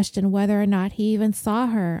even question whether or not he even saw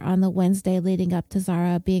her on the Wednesday leading up to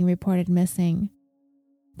Zara being reported missing,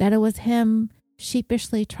 that it was him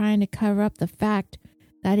sheepishly trying to cover up the fact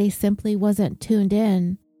that he simply wasn't tuned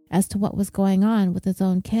in as to what was going on with his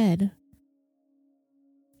own kid.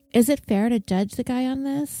 Is it fair to judge the guy on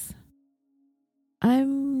this?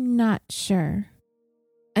 I'm not sure.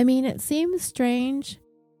 I mean, it seems strange,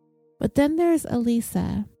 but then there's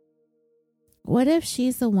Elisa. What if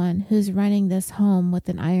she's the one who's running this home with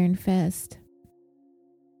an iron fist?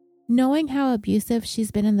 Knowing how abusive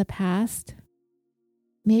she's been in the past,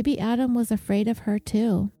 maybe Adam was afraid of her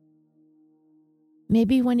too.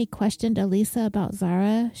 Maybe when he questioned Elisa about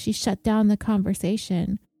Zara, she shut down the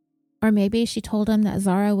conversation. Or maybe she told him that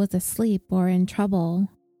Zara was asleep or in trouble.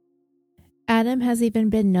 Adam has even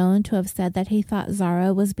been known to have said that he thought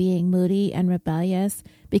Zara was being moody and rebellious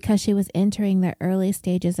because she was entering the early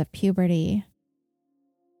stages of puberty.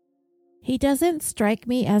 He doesn't strike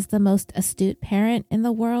me as the most astute parent in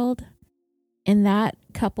the world, and that,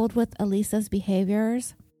 coupled with Elisa's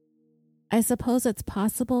behaviors, I suppose it's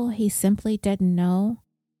possible he simply didn't know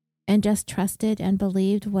and just trusted and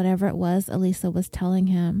believed whatever it was Elisa was telling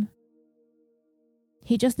him.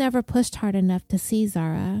 He just never pushed hard enough to see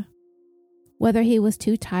Zara. Whether he was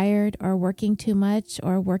too tired or working too much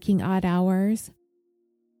or working odd hours,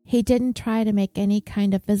 he didn't try to make any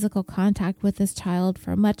kind of physical contact with his child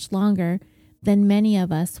for much longer than many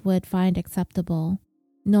of us would find acceptable,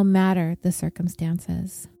 no matter the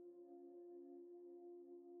circumstances.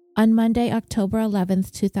 On Monday, October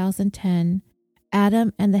 11th, 2010,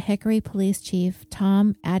 Adam and the Hickory Police Chief,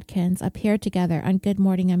 Tom Adkins, appeared together on Good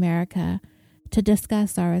Morning America to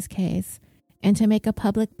discuss Zara's case and to make a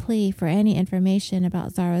public plea for any information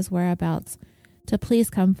about Zara's whereabouts to please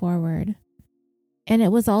come forward. And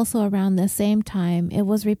it was also around the same time it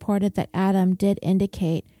was reported that Adam did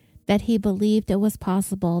indicate that he believed it was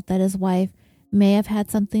possible that his wife may have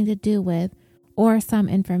had something to do with or some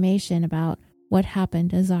information about what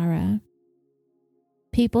happened to Zara.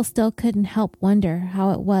 People still couldn't help wonder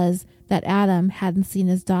how it was that Adam hadn't seen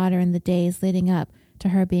his daughter in the days leading up to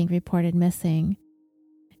her being reported missing,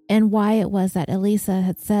 and why it was that Elisa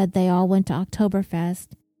had said they all went to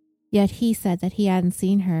Oktoberfest, yet he said that he hadn't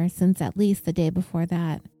seen her since at least the day before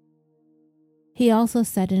that. He also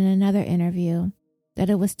said in another interview that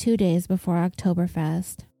it was 2 days before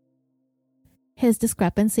Oktoberfest. His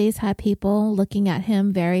discrepancies had people looking at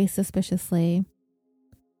him very suspiciously.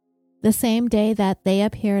 The same day that they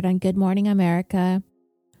appeared on Good Morning America,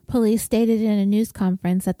 police stated in a news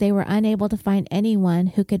conference that they were unable to find anyone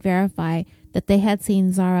who could verify that they had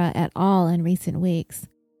seen Zara at all in recent weeks.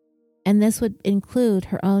 And this would include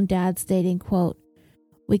her own dad stating, quote,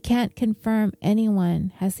 "We can't confirm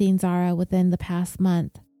anyone has seen Zara within the past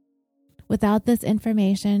month. Without this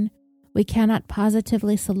information, we cannot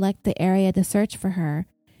positively select the area to search for her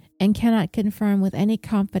and cannot confirm with any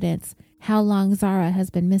confidence how long Zara has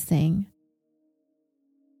been missing."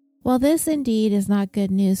 While this indeed is not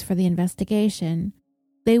good news for the investigation,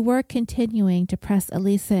 they were continuing to press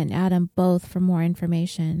Elisa and Adam both for more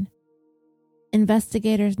information.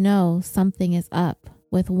 Investigators know something is up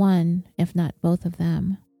with one, if not both of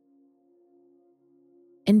them.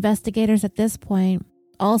 Investigators at this point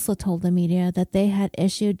also told the media that they had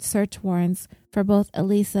issued search warrants for both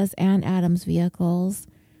Elisa's and Adam's vehicles,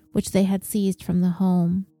 which they had seized from the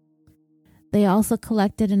home. They also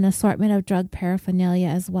collected an assortment of drug paraphernalia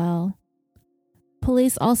as well.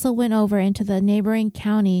 Police also went over into the neighboring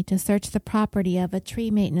county to search the property of a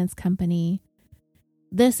tree maintenance company.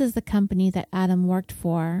 This is the company that Adam worked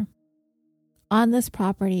for. On this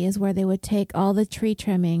property is where they would take all the tree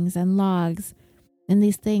trimmings and logs and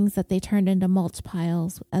these things that they turned into mulch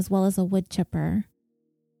piles, as well as a wood chipper.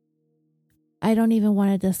 I don't even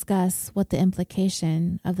want to discuss what the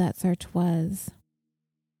implication of that search was,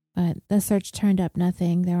 but the search turned up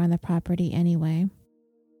nothing there on the property anyway.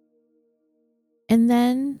 And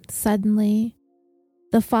then, suddenly,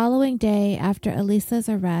 the following day after Elisa's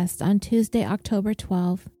arrest on Tuesday, October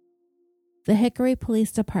 12th, the Hickory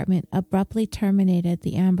Police Department abruptly terminated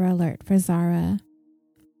the Amber Alert for Zara.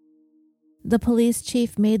 The police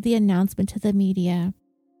chief made the announcement to the media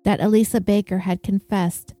that Elisa Baker had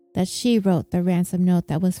confessed that she wrote the ransom note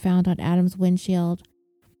that was found on Adam's windshield,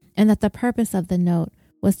 and that the purpose of the note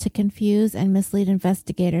was to confuse and mislead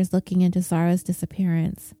investigators looking into Zara's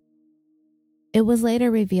disappearance. It was later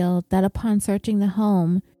revealed that upon searching the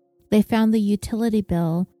home, they found the utility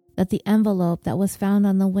bill that the envelope that was found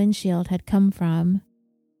on the windshield had come from.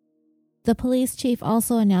 The police chief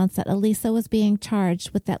also announced that Elisa was being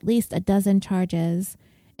charged with at least a dozen charges,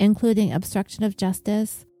 including obstruction of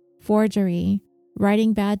justice, forgery,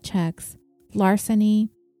 writing bad checks,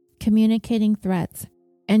 larceny, communicating threats,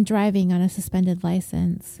 and driving on a suspended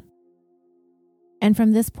license. And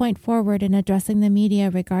from this point forward, in addressing the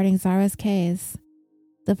media regarding Zara's case,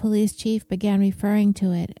 the police chief began referring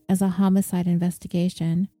to it as a homicide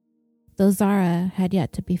investigation, though Zara had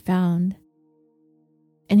yet to be found.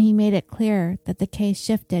 And he made it clear that the case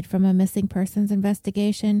shifted from a missing persons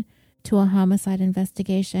investigation to a homicide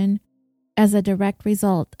investigation as a direct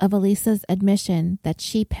result of Elisa's admission that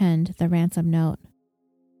she penned the ransom note.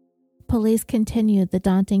 Police continued the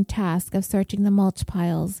daunting task of searching the mulch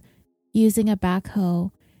piles using a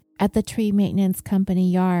backhoe at the tree maintenance company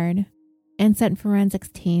yard and sent forensics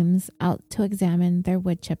teams out to examine their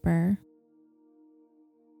wood chipper.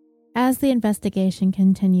 As the investigation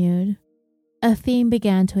continued, a theme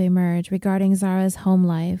began to emerge regarding Zara's home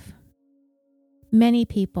life. Many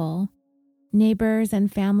people, neighbors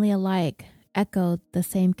and family alike, echoed the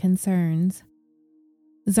same concerns.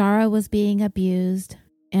 Zara was being abused,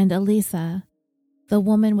 and Elisa, the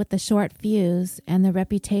woman with the short fuse and the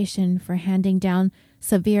reputation for handing down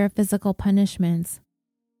severe physical punishments,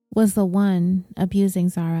 was the one abusing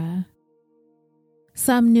Zara.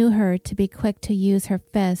 Some knew her to be quick to use her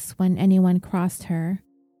fists when anyone crossed her,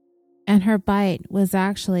 and her bite was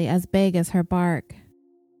actually as big as her bark.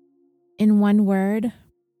 In one word,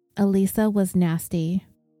 Elisa was nasty.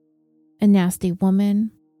 A nasty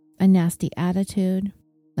woman, a nasty attitude,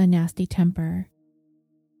 a nasty temper.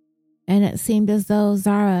 And it seemed as though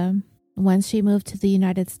Zara, once she moved to the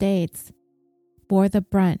United States, bore the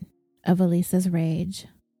brunt of Elisa's rage.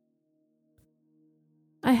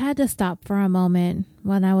 I had to stop for a moment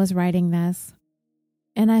when I was writing this,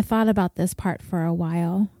 and I thought about this part for a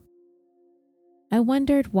while. I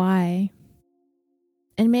wondered why,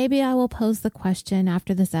 and maybe I will pose the question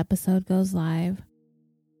after this episode goes live.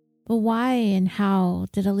 But why and how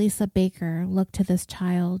did Elisa Baker look to this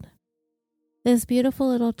child? This beautiful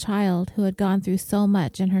little child who had gone through so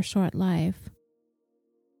much in her short life.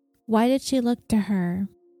 Why did she look to her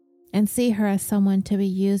and see her as someone to be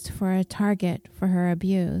used for a target for her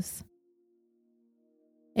abuse?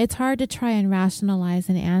 It's hard to try and rationalize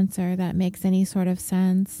an answer that makes any sort of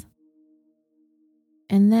sense.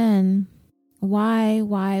 And then, why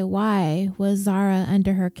was Zara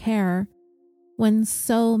under her care when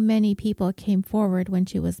so many people came forward when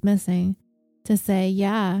she was missing to say,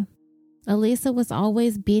 yeah, Elisa was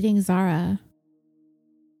always beating Zara?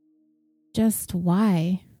 Just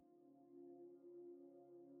why?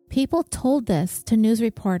 People told this to news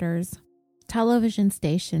reporters, television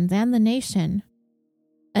stations, and the nation.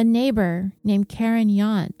 A neighbor named Karen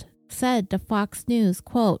Yount said to Fox News,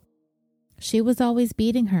 quote, "She was always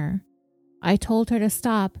beating her. I told her to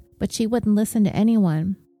stop, but she wouldn't listen to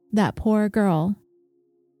anyone. That poor girl."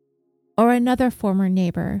 Or another former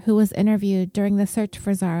neighbor who was interviewed during the search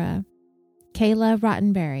for Zara, Kayla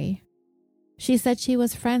Rottenberry. She said she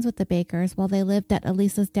was friends with the Bakers while they lived at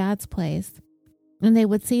Elisa's dad's place, and they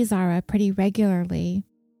would see Zara pretty regularly.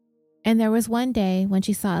 And there was one day when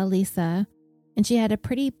she saw Elisa, and she had a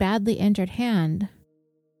pretty badly injured hand.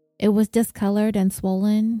 It was discolored and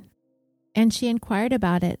swollen, and she inquired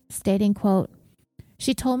about it, stating, quote,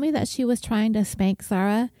 "She told me that she was trying to spank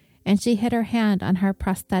Zara, and she hit her hand on her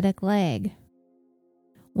prosthetic leg."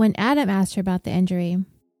 When Adam asked her about the injury,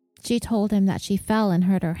 she told him that she fell and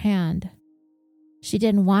hurt her hand. She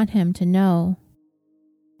didn't want him to know.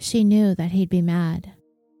 She knew that he'd be mad.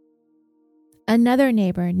 Another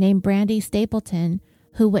neighbor named Brandy Stapleton,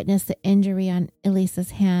 who witnessed the injury on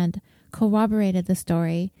Elisa's hand, corroborated the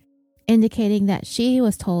story, indicating that she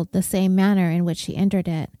was told the same manner in which she injured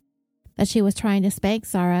it, that she was trying to spank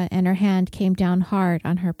Zara and her hand came down hard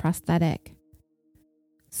on her prosthetic.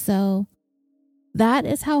 So that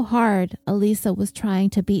is how hard Elisa was trying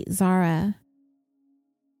to beat Zara.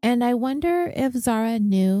 And I wonder if Zara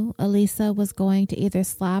knew Elisa was going to either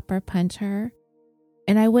slap or punch her.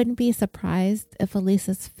 And I wouldn't be surprised if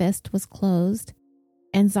Elisa's fist was closed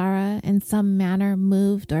and Zara in some manner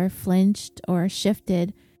moved or flinched or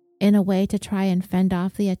shifted in a way to try and fend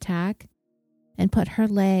off the attack and put her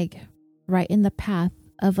leg right in the path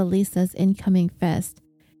of Elisa's incoming fist,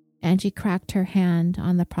 and she cracked her hand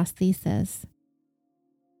on the prosthesis.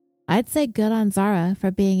 I'd say good on Zara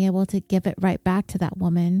for being able to give it right back to that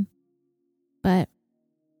woman, but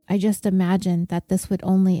I just imagined that this would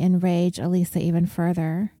only enrage Elisa even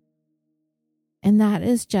further. And that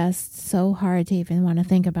is just so hard to even want to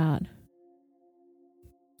think about.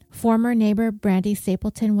 Former neighbor Brandy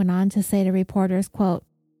Stapleton went on to say to reporters, quote,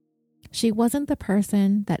 "She wasn't the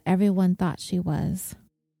person that everyone thought she was."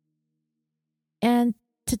 And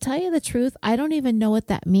to tell you the truth, I don't even know what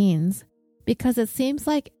that means, because it seems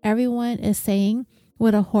like everyone is saying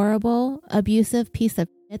what a horrible, abusive piece of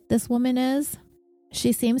shit this woman is.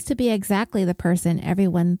 She seems to be exactly the person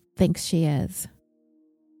everyone thinks she is.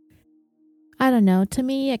 I don't know, to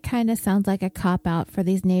me it kind of sounds like a cop-out for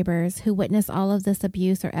these neighbors who witness all of this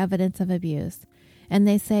abuse or evidence of abuse. And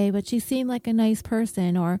they say, but she seemed like a nice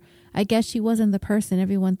person, or I guess she wasn't the person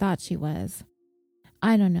everyone thought she was.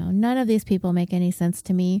 I don't know, none of these people make any sense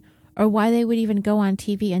to me, or why they would even go on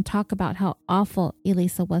TV and talk about how awful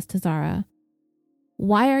Elisa was to Zara.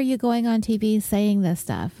 Why are you going on TV saying this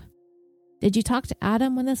stuff? Did you talk to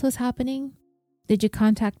Adam when this was happening? Did you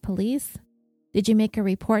contact police? Did you make a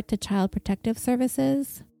report to Child Protective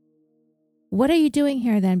Services? What are you doing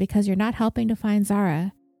here then, because you're not helping to find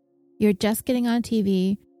Zara? You're just getting on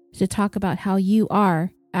TV to talk about how you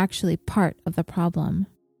are actually part of the problem.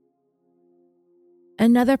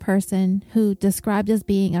 Another person who described as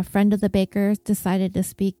being a friend of the Bakers decided to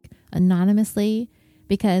speak anonymously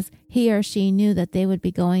because he or she knew that they would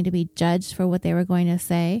be going to be judged for what they were going to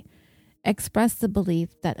say, expressed the belief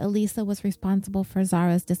that Elisa was responsible for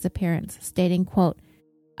Zara's disappearance, stating, quote,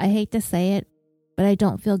 "I hate to say it, but I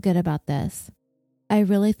don't feel good about this. I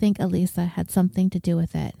really think Elisa had something to do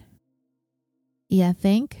with it." You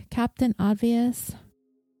think, Captain Obvious?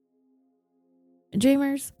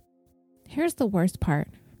 Dreamers, here's the worst part.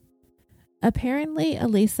 Apparently,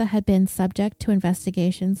 Elisa had been subject to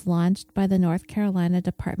investigations launched by the North Carolina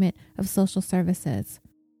Department of Social Services.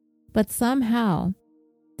 But somehow,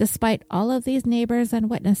 despite all of these neighbors and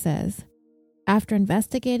witnesses, after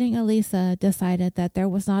investigating, Elisa decided that there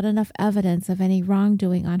was not enough evidence of any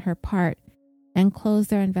wrongdoing on her part and closed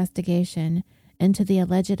their investigation into the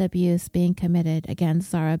alleged abuse being committed against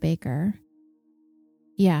Zara Baker.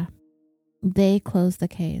 Yeah, they closed the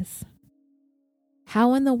case.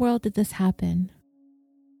 How in the world did this happen?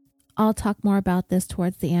 I'll talk more about this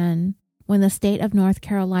towards the end, when the state of North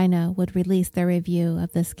Carolina would release their review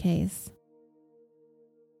of this case.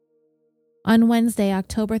 On Wednesday,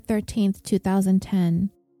 October 13th, 2010,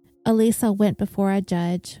 Elisa went before a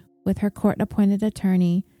judge with her court-appointed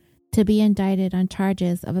attorney to be indicted on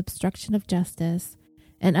charges of obstruction of justice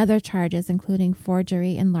and other charges including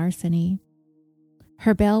forgery and larceny.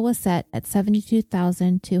 Her bail was set at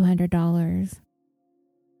 $72,200.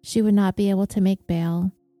 She would not be able to make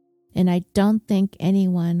bail, and I don't think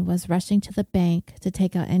anyone was rushing to the bank to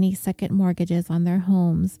take out any second mortgages on their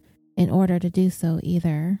homes in order to do so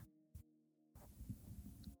either.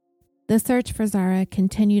 The search for Zara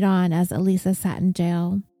continued on as Elisa sat in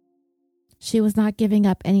jail. She was not giving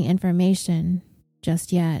up any information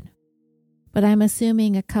just yet, but I'm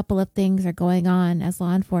assuming a couple of things are going on as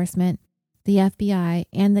law enforcement, the FBI,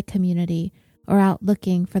 and the community are out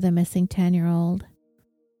looking for the missing 10-year-old.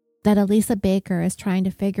 That Elisa Baker is trying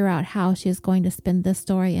to figure out how she is going to spin this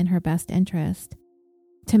story in her best interest,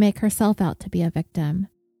 to make herself out to be a victim,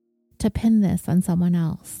 to pin this on someone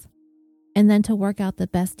else, and then to work out the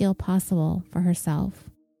best deal possible for herself.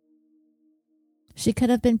 She could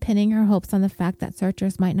have been pinning her hopes on the fact that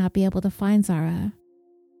searchers might not be able to find Zara,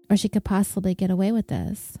 or she could possibly get away with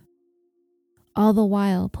this. All the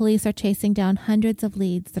while, police are chasing down hundreds of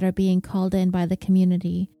leads that are being called in by the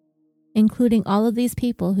community, including all of these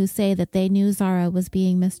people who say that they knew Zara was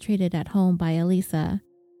being mistreated at home by Elisa.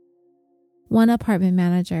 One apartment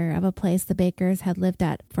manager of a place the Bakers had lived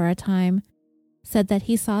at for a time said that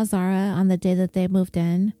he saw Zara on the day that they moved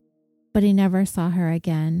in, but he never saw her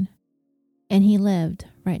again, and he lived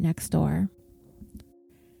right next door.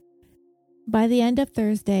 By the end of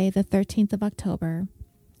Thursday, the 13th of October,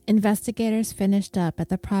 investigators finished up at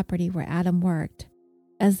the property where Adam worked,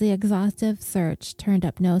 as the exhaustive search turned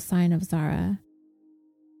up no sign of Zara.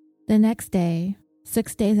 The next day,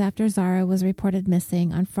 6 days after Zara was reported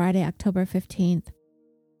missing on Friday, October 15th,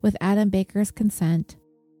 with Adam Baker's consent,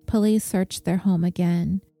 police searched their home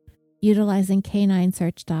again, utilizing canine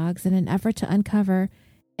search dogs in an effort to uncover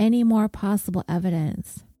any more possible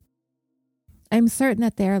evidence. I'm certain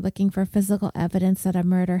that they are looking for physical evidence that a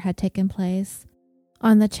murder had taken place,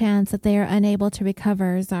 on the chance that they are unable to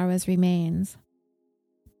recover Zara's remains.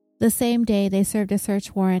 The same day, they served a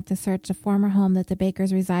search warrant to search a former home that the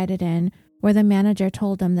Bakers resided in, where the manager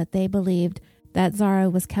told them that they believed that Zara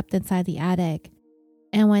was kept inside the attic.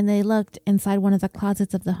 And when they looked inside one of the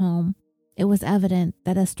closets of the home, it was evident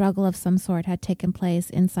that a struggle of some sort had taken place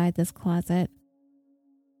inside this closet.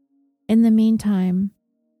 In the meantime,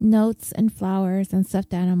 notes and flowers and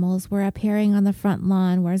stuffed animals were appearing on the front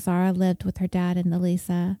lawn where Zara lived with her dad and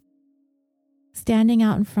Elisa. Standing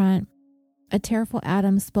out in front, a tearful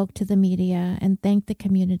Adam spoke to the media and thanked the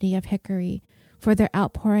community of Hickory for their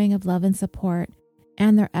outpouring of love and support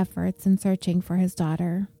and their efforts in searching for his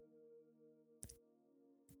daughter.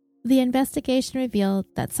 The investigation revealed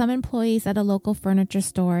that some employees at a local furniture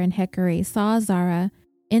store in Hickory saw Zara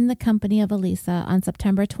in the company of Elisa on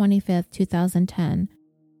September 25, 2010,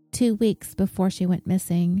 2 weeks before she went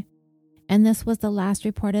missing, and this was the last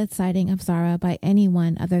reported sighting of Zara by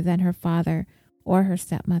anyone other than her father or her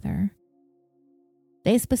stepmother.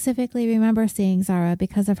 They specifically remember seeing Zara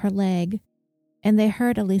because of her leg, and they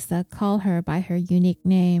heard Elisa call her by her unique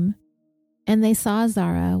name, and they saw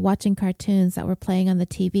Zara watching cartoons that were playing on the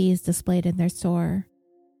TVs displayed in their store.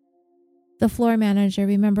 The floor manager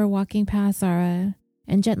remembered walking past Zara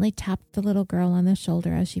and gently tapped the little girl on the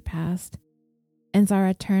shoulder as she passed, and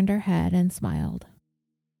Zara turned her head and smiled.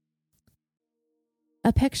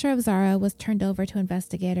 A picture of Zara was turned over to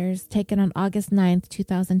investigators, taken on August 9,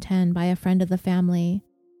 2010 by a friend of the family.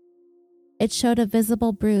 It showed a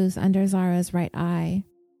visible bruise under Zara's right eye.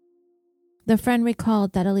 The friend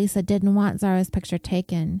recalled that Elisa didn't want Zara's picture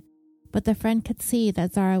taken, but the friend could see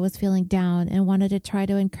that Zara was feeling down and wanted to try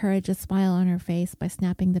to encourage a smile on her face by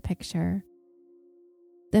snapping the picture.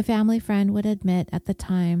 The family friend would admit at the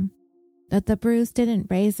time that the bruise didn't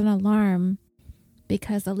raise an alarm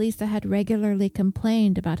because Elisa had regularly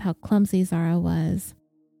complained about how clumsy Zara was.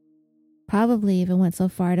 Probably even went so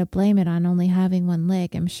far to blame it on only having one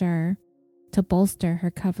leg, I'm sure, to bolster her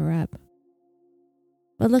cover-up.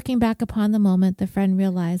 But looking back upon the moment, the friend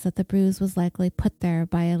realized that the bruise was likely put there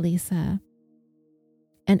by Elisa.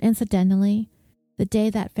 And incidentally, the day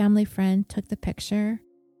that family friend took the picture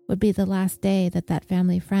would be the last day that that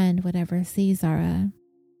family friend would ever see Zara.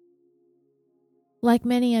 Like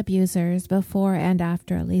many abusers before and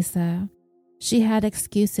after Elisa, she had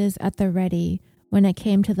excuses at the ready when it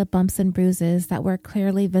came to the bumps and bruises that were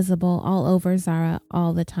clearly visible all over Zara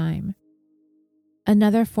all the time.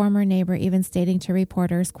 Another former neighbor even stating to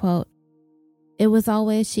reporters, quote, "It was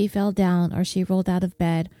always she fell down or she rolled out of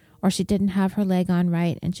bed or she didn't have her leg on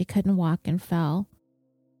right and she couldn't walk and fell.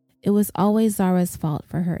 It was always Zara's fault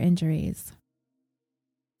for her injuries."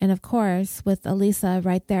 And of course, with Elisa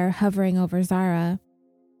right there hovering over Zara,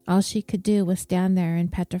 all she could do was stand there in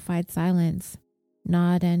petrified silence,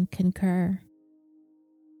 nod and concur.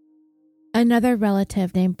 Another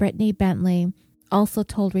relative named Brittany Bentley also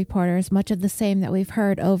told reporters much of the same that we've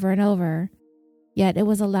heard over and over, yet it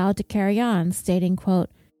was allowed to carry on, stating, quote,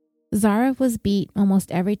 "Zara was beat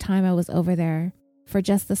almost every time I was over there, for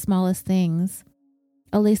just the smallest things.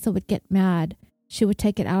 Elisa would get mad. She would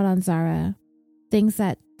take it out on Zara, things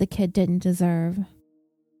that the kid didn't deserve.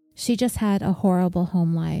 She just had a horrible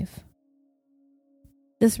home life."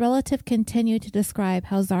 This relative continued to describe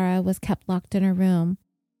how Zara was kept locked in her room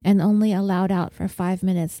and only allowed out for 5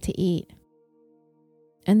 minutes to eat.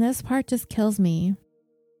 And this part just kills me.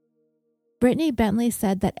 Brittany Bentley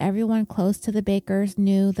said that everyone close to the Bakers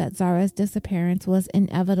knew that Zara's disappearance was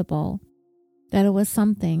inevitable, that it was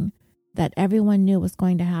something that everyone knew was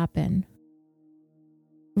going to happen.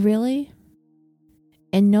 Really?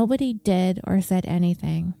 And nobody did or said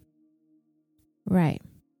anything. Right.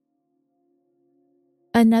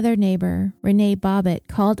 Another neighbor, Renee Bobbitt,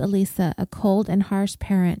 called Elisa a cold and harsh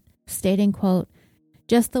parent, stating, quote,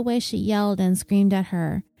 "Just the way she yelled and screamed at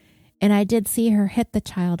her, and I did see her hit the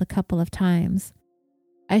child a couple of times.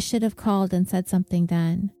 I should have called and said something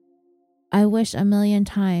then. I wish a million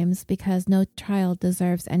times because no child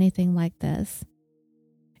deserves anything like this.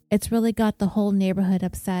 It's really got the whole neighborhood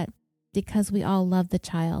upset because we all love the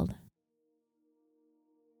child."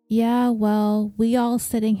 Yeah, well, we all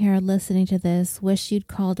sitting here listening to this wish you'd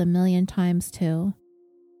called a million times too.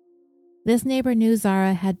 This neighbor knew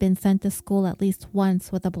Zara had been sent to school at least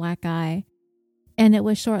once with a black eye, and it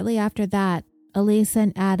was shortly after that Elisa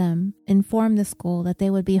and Adam informed the school that they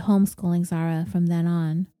would be homeschooling Zara from then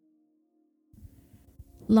on.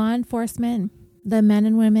 Law enforcement, the men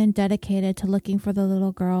and women dedicated to looking for the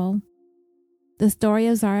little girl. The story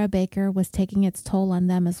of Zara Baker was taking its toll on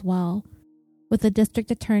them as well, with the district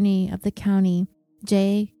attorney of the county,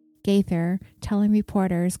 Jay Gaither, telling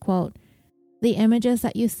reporters, quote, "The images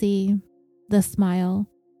that you see, the smile,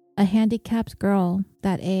 a handicapped girl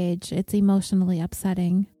that age, it's emotionally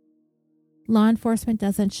upsetting. Law enforcement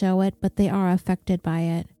doesn't show it, but they are affected by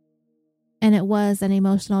it. And it was an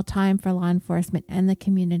emotional time for law enforcement and the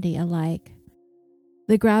community alike.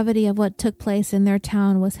 The gravity of what took place in their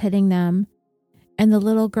town was hitting them, and the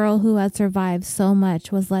little girl who had survived so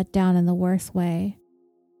much was let down in the worst way.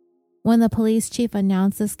 When the police chief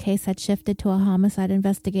announced this case had shifted to a homicide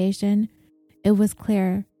investigation, it was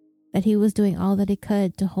clear that he was doing all that he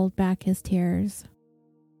could to hold back his tears."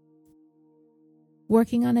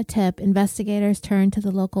 Working on a tip, investigators turned to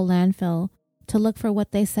the local landfill to look for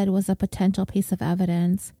what they said was a potential piece of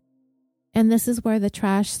evidence. And this is where the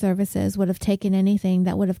trash services would have taken anything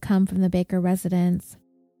that would have come from the Baker residence.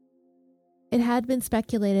 It had been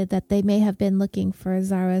speculated that they may have been looking for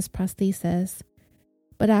Zara's prosthesis,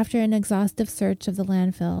 but after an exhaustive search of the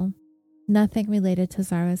landfill, nothing related to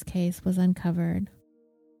Zara's case was uncovered.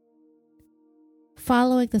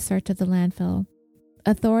 Following the search of the landfill,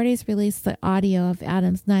 authorities released the audio of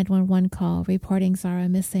Adam's 911 call reporting Zara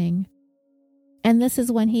missing. And this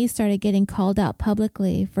is when he started getting called out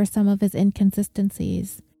publicly for some of his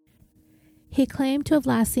inconsistencies. He claimed to have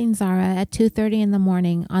last seen Zara at 2:30 in the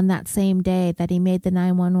morning on that same day that he made the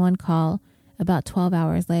 911 call about 12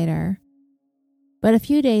 hours later. But a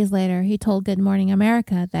few days later, he told Good Morning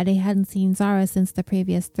America that he hadn't seen Zara since the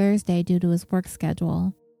previous Thursday due to his work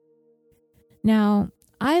schedule. Now,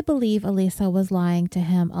 I believe Elisa was lying to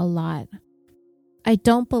him a lot. I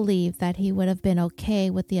don't believe that he would have been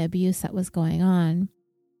okay with the abuse that was going on.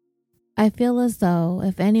 I feel as though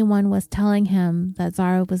if anyone was telling him that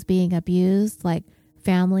Zara was being abused, like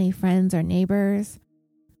family, friends, or neighbors,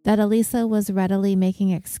 that Elisa was readily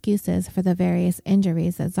making excuses for the various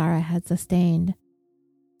injuries that Zara had sustained.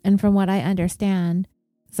 And from what I understand,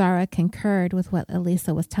 Zara concurred with what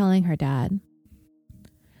Elisa was telling her dad.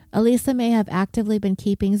 Elisa may have actively been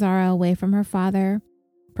keeping Zara away from her father,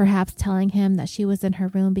 perhaps telling him that she was in her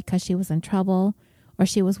room because she was in trouble, or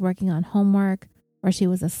she was working on homework, or she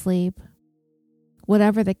was asleep.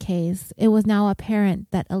 Whatever the case, it was now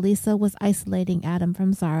apparent that Elisa was isolating Adam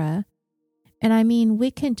from Zara. And I mean,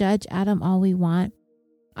 we can judge Adam all we want.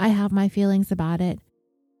 I have my feelings about it,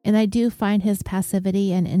 and I do find his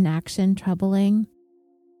passivity and inaction troubling,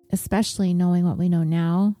 especially knowing what we know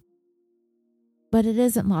now. But it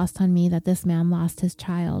isn't lost on me that this man lost his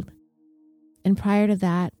child. And prior to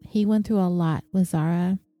that, he went through a lot with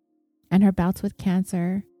Zara and her bouts with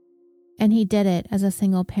cancer, and he did it as a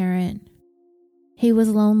single parent. He was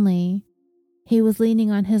lonely. He was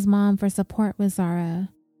leaning on his mom for support with Zara.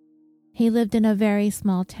 He lived in a very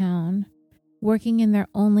small town, working in their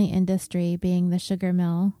only industry being the sugar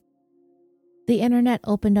mill. The internet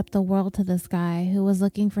opened up the world to this guy who was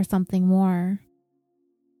looking for something more.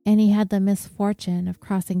 And he had the misfortune of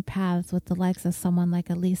crossing paths with the likes of someone like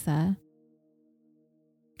Elisa.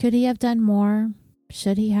 Could he have done more?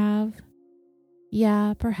 Should he have?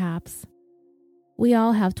 Yeah, perhaps. We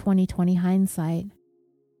all have 20/20 hindsight.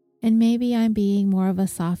 And maybe I'm being more of a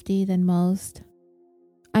softie than most.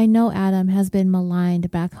 I know Adam has been maligned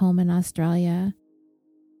back home in Australia,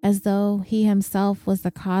 as though he himself was the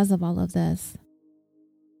cause of all of this.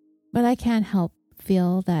 But I can't help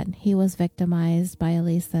feel that he was victimized by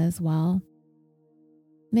Elisa as well.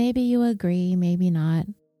 Maybe you agree, maybe not.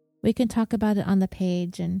 We can talk about it on the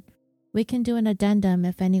page, and we can do an addendum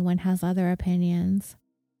if anyone has other opinions.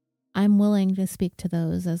 I'm willing to speak to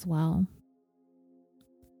those as well.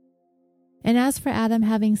 And as for Adam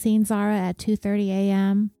having seen Zara at 2:30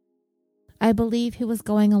 a.m., I believe he was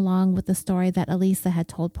going along with the story that Elisa had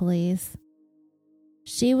told police.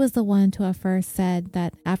 She was the one to have first said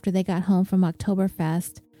that after they got home from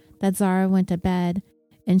Oktoberfest, that Zara went to bed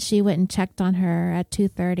and she went and checked on her at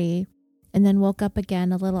 2:30 and then woke up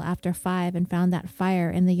again a little after 5 and found that fire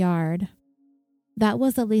in the yard. That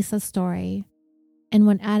was Elisa's story. And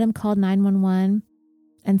when Adam called 911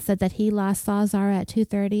 and said that he last saw Zara at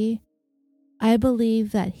 2:30, I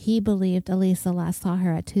believe that he believed Elisa last saw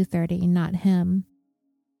her at 2:30, not him.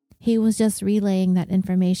 He was just relaying that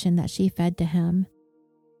information that she fed to him.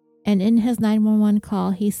 And in his 911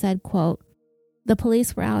 call, he said, quote, "The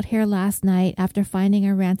police were out here last night after finding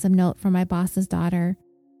a ransom note for my boss's daughter.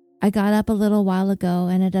 I got up a little while ago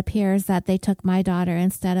and it appears that they took my daughter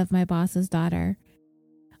instead of my boss's daughter.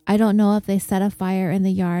 I don't know if they set a fire in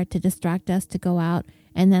the yard to distract us to go out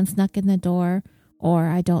and then snuck in the door, or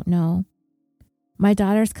I don't know. My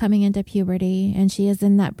daughter's coming into puberty and she is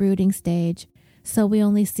in that brooding stage, so we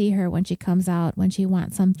only see her when she comes out when she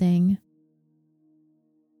wants something.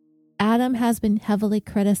 Adam has been heavily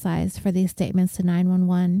criticized for these statements to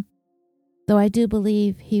 911, though I do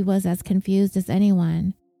believe he was as confused as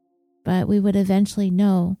anyone, but we would eventually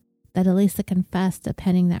know that Elisa confessed to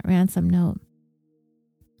penning that ransom note.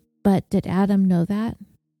 But did Adam know that?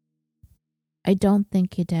 I don't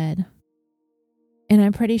think he did. And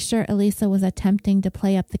I'm pretty sure Elisa was attempting to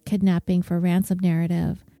play up the kidnapping for ransom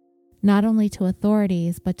narrative, not only to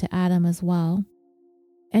authorities, but to Adam as well.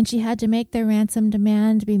 And she had to make the ransom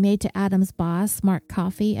demand be made to Adam's boss, Mark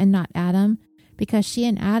Coffey, and not Adam, because she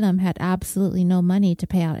and Adam had absolutely no money to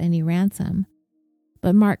pay out any ransom.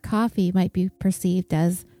 But Mark Coffey might be perceived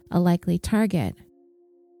as a likely target.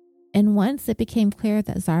 And once it became clear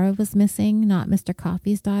that Zara was missing, not Mr.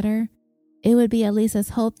 Coffey's daughter, it would be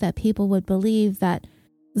Elisa's hope that people would believe that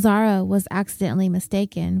Zara was accidentally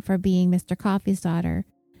mistaken for being Mr. Coffey's daughter,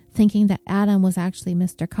 thinking that Adam was actually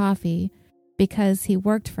Mr. Coffey because he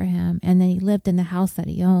worked for him and then he lived in the house that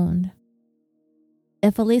he owned.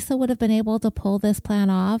 If Elisa would have been able to pull this plan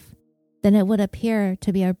off, then it would appear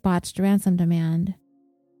to be a botched ransom demand.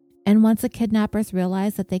 And once the kidnappers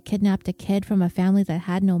realized that they kidnapped a kid from a family that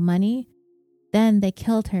had no money, then they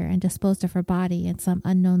killed her and disposed of her body in some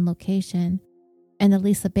unknown location, and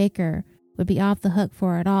Elisa Baker would be off the hook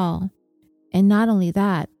for it all. And not only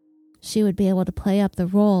that, she would be able to play up the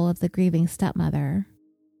role of the grieving stepmother.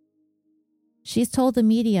 She's told the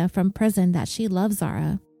media from prison that she loves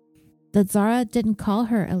Zara, that Zara didn't call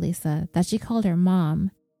her Elisa, that she called her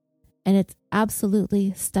mom. And it's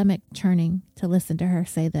absolutely stomach-churning to listen to her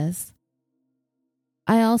say this.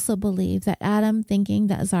 I also believe that Adam thinking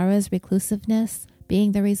that Zara's reclusiveness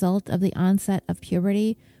being the result of the onset of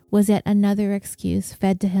puberty was yet another excuse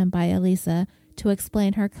fed to him by Elisa to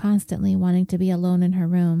explain her constantly wanting to be alone in her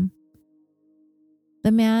room.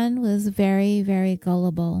 The man was very, very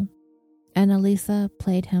gullible, and Elisa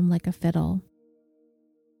played him like a fiddle.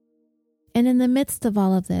 And in the midst of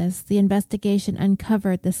all of this, the investigation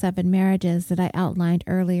uncovered the 7 marriages that I outlined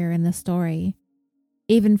earlier in the story,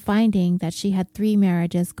 even finding that she had 3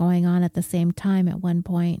 marriages going on at the same time at one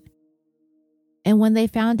point. And when they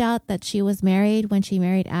found out that she was married when she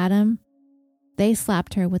married Adam, they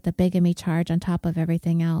slapped her with the bigamy charge on top of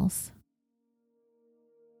everything else.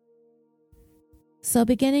 So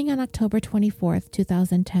beginning on October 24th,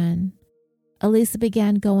 2010, Elisa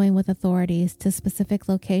began going with authorities to specific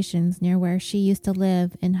locations near where she used to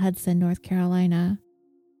live in Hudson, North Carolina.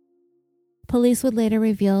 Police would later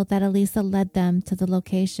reveal that Elisa led them to the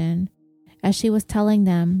location, as she was telling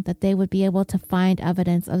them that they would be able to find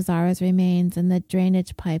evidence of Zara's remains in the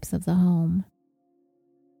drainage pipes of the home.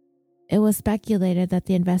 It was speculated that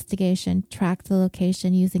the investigation tracked the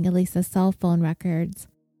location using Elisa's cell phone records,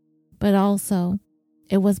 but also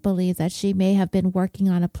it was believed that she may have been working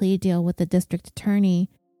on a plea deal with the district attorney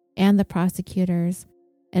and the prosecutors,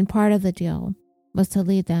 and part of the deal was to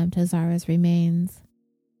lead them to Zara's remains.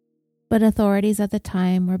 But authorities at the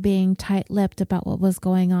time were being tight-lipped about what was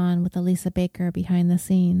going on with Elisa Baker behind the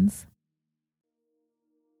scenes.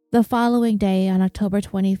 The following day, on October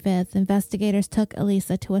 25th, investigators took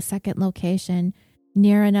Elisa to a second location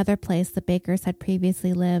near another place the Bakers had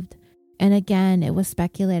previously lived, and again it was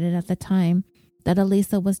speculated at the time that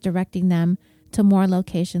Elisa was directing them to more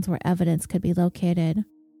locations where evidence could be located.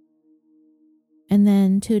 And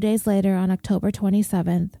then 2 days later, on October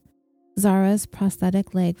 27th, Zara's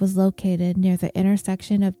prosthetic leg was located near the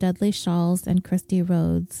intersection of Dudley Shawls and Christie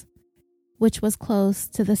Roads, which was close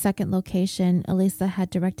to the second location Elisa had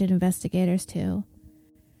directed investigators to.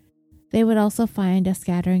 They would also find a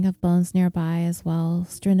scattering of bones nearby as well,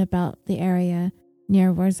 strewn about the area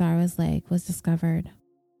near where Zara's leg was discovered.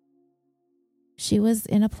 She was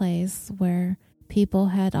in a place where people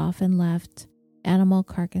had often left animal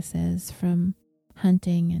carcasses from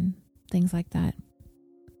hunting and things like that.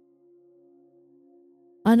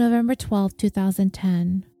 On November 12,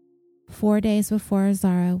 2010, 4 days before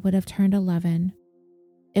Zara would have turned 11,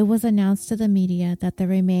 it was announced to the media that the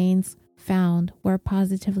remains found were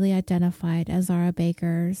positively identified as Zara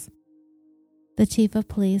Baker's. The chief of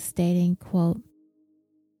police stating, quote,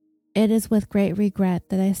 "It is with great regret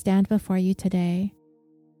that I stand before you today.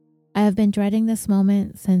 I have been dreading this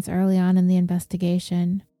moment since early on in the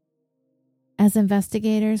investigation. As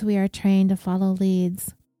investigators, we are trained to follow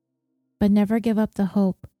leads, but never give up the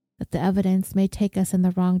hope that the evidence may take us in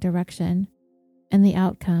the wrong direction and the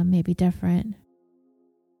outcome may be different.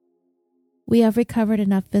 We have recovered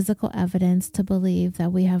enough physical evidence to believe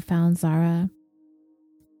that we have found Zara.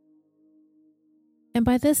 And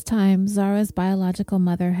by this time, Zara's biological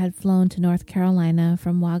mother had flown to North Carolina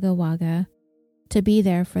from Wagga Wagga to be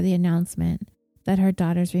there for the announcement that her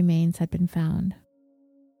daughter's remains had been found.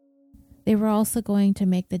 They were also going to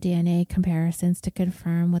make the DNA comparisons to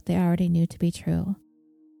confirm what they already knew to be true.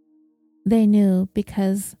 They knew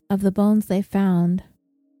because of the bones they found,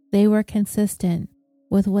 they were consistent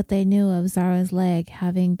with what they knew of Zara's leg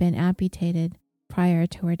having been amputated prior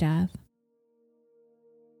to her death.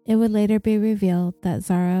 It would later be revealed that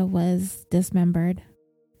Zara was dismembered,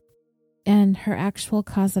 and her actual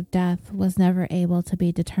cause of death was never able to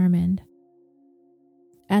be determined.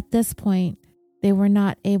 At this point, they were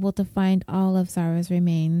not able to find all of Zara's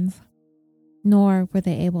remains, nor were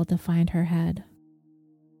they able to find her head.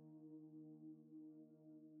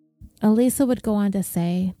 Elisa would go on to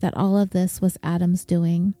say that all of this was Adam's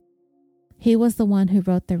doing. He was the one who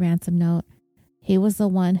wrote the ransom note. He was the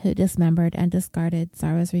one who dismembered and discarded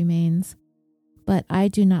Zara's remains. But I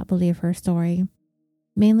do not believe her story,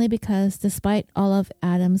 mainly because despite all of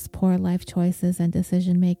Adam's poor life choices and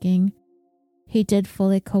decision-making, he did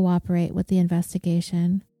fully cooperate with the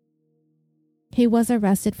investigation. He was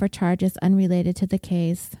arrested for charges unrelated to the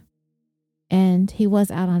case, and he was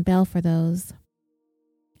out on bail for those.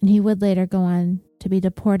 And he would later go on to be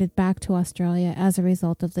deported back to Australia as a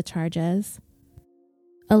result of the charges.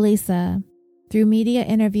 Elisa, through media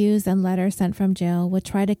interviews and letters sent from jail, would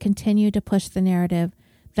try to continue to push the narrative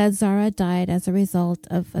that Zara died as a result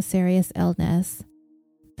of a serious illness,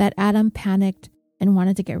 that Adam panicked and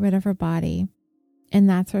wanted to get rid of her body. And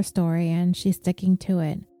that's her story, and she's sticking to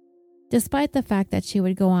it, despite the fact that she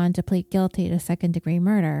would go on to plead guilty to second-degree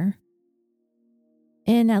murder.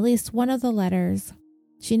 In at least one of the letters,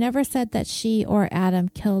 she never said that she or Adam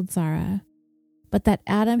killed Zara, but that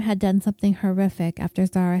Adam had done something horrific after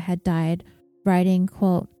Zara had died, writing,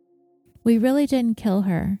 quote, "We really didn't kill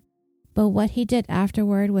her, but what he did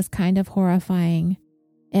afterward was kind of horrifying,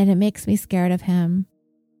 and it makes me scared of him.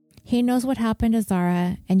 He knows what happened to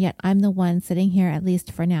Zara, and yet I'm the one sitting here, at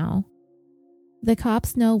least for now. The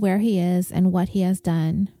cops know where he is and what he has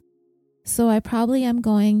done, so I probably am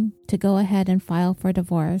going to go ahead and file for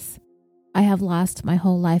divorce. I have lost my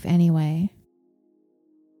whole life anyway."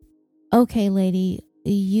 Okay, lady,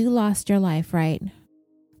 you lost your life, right?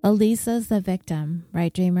 Elisa's the victim,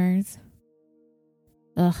 right, dreamers?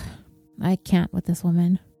 Ugh, I can't with this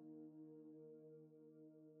woman.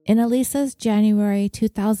 In Elisa's January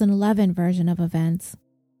 2011 version of events,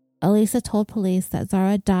 Elisa told police that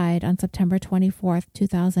Zara died on September 24th,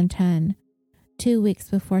 2010, 2 weeks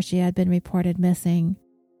before she had been reported missing,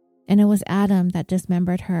 and it was Adam that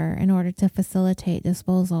dismembered her in order to facilitate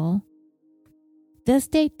disposal. This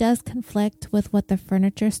date does conflict with what the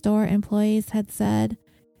furniture store employees had said,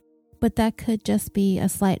 but that could just be a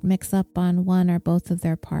slight mix-up on one or both of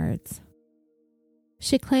their parts.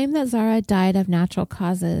 She claimed that Zara died of natural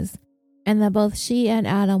causes, and that both she and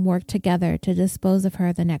Adam worked together to dispose of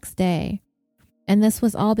her the next day, and this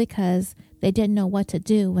was all because they didn't know what to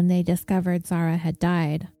do when they discovered Zara had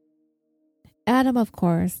died. Adam, of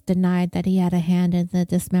course, denied that he had a hand in the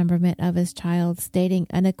dismemberment of his child, stating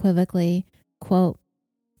unequivocally, quote,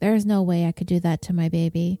 "There's no way I could do that to my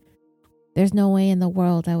baby. There's no way in the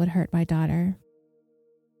world I would hurt my daughter."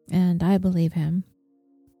 And I believe him.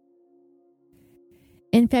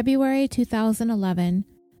 In February 2011,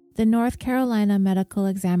 the North Carolina medical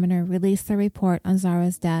examiner released the report on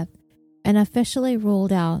Zara's death and officially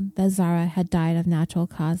ruled out that Zara had died of natural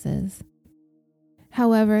causes.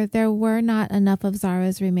 However, there were not enough of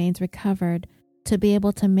Zara's remains recovered to be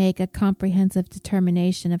able to make a comprehensive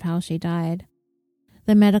determination of how she died.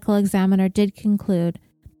 The medical examiner did conclude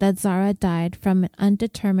that Zara died from an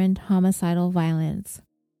undetermined homicidal violence.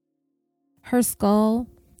 Her skull,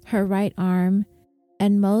 her right arm,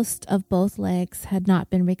 and most of both legs had not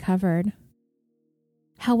been recovered.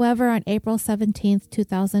 However, on April 17,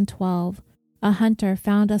 2012, a hunter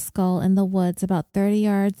found a skull in the woods about 30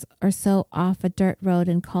 yards or so off a dirt road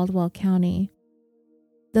in Caldwell County.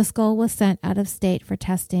 The skull was sent out of state for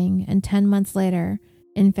testing, and 10 months later,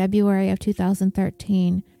 in February of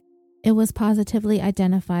 2013, it was positively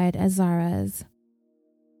identified as Zara's.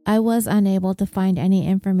 I was unable to find any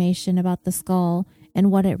information about the skull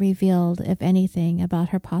and what it revealed, if anything, about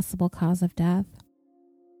her possible cause of death.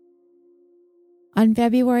 On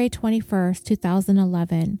February 21,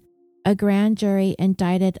 2011, a grand jury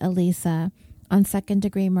indicted Elisa on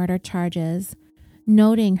second-degree murder charges,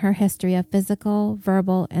 noting her history of physical,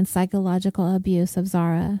 verbal, and psychological abuse of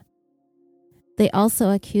Zara. They also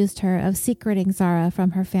accused her of secreting Zara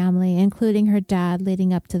from her family, including her dad,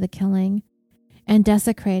 leading up to the killing, and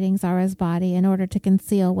desecrating Zara's body in order to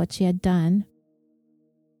conceal what she had done.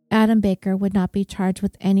 Adam Baker would not be charged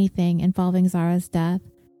with anything involving Zara's death,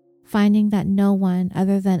 finding that no one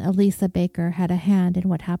other than Elisa Baker had a hand in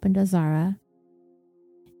what happened to Zara.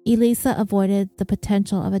 Elisa avoided the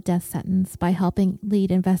potential of a death sentence by helping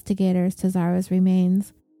lead investigators to Zara's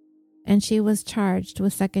remains, and she was charged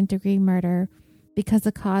with second-degree murder because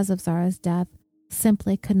the cause of Zara's death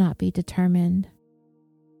simply could not be determined.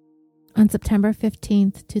 On September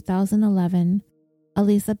 15, 2011,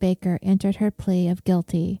 Elisa Baker entered her plea of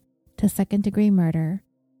guilty to second-degree murder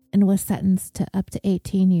and was sentenced to up to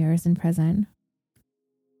 18 years in prison.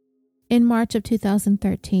 In March of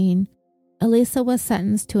 2013, Elisa was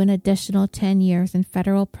sentenced to an additional 10 years in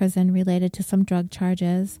federal prison related to some drug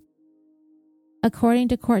charges. According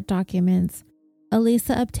to court documents,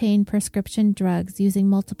 Elisa obtained prescription drugs using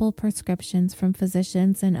multiple prescriptions from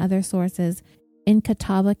physicians and other sources in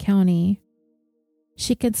Catawba County.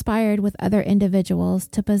 She conspired with other individuals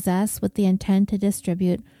to possess with the intent to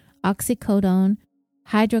distribute oxycodone,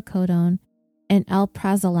 hydrocodone, and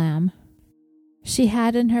alprazolam. She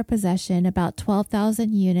had in her possession about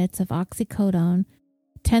 12,000 units of oxycodone,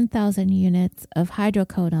 10,000 units of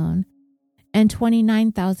hydrocodone, and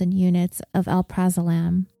 29,000 units of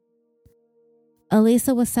alprazolam.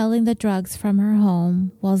 Elisa was selling the drugs from her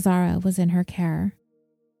home while Zara was in her care.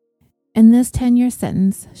 In this 10-year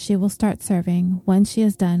sentence, she will start serving when she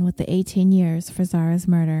is done with the 18 years for Zara's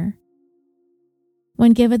murder.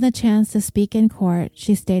 When given the chance to speak in court,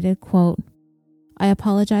 she stated, quote, "I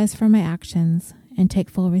apologize for my actions and take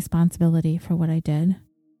full responsibility for what I did."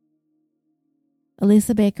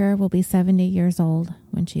 Elisa Baker will be 70 years old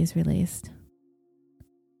when she is released.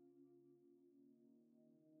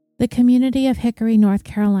 The community of Hickory, North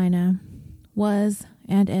Carolina, was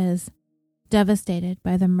and is devastated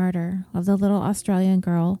by the murder of the little Australian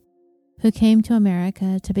girl who came to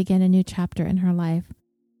America to begin a new chapter in her life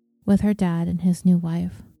with her dad and his new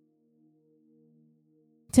wife.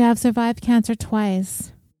 To have survived cancer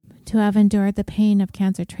twice, to have endured the pain of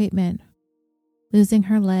cancer treatment, losing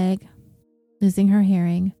her leg, losing her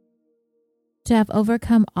hearing, to have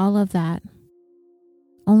overcome all of that,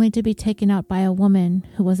 only to be taken out by a woman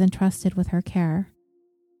who was entrusted with her care.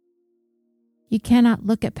 You cannot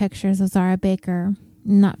look at pictures of Zara Baker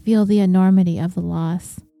and not feel the enormity of the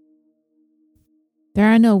loss. There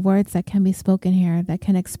are no words that can be spoken here that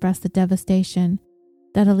can express the devastation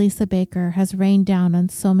that Elisa Baker has rained down on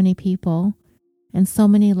so many people and so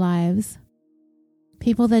many lives.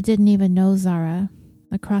 People that didn't even know Zara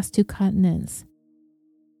across 2 continents.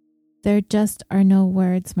 There just are no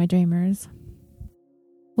words, my dreamers.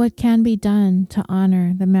 What can be done to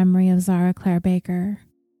honor the memory of Zara Claire Baker?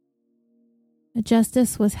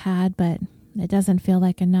 Justice was had, but it doesn't feel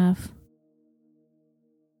like enough.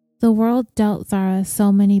 The world dealt Zara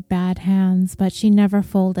so many bad hands, but she never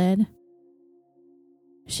folded.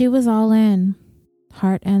 She was all in,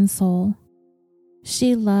 heart and soul.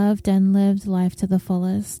 She loved and lived life to the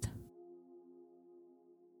fullest.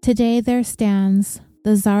 Today there stands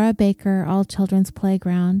the Zara Baker All Children's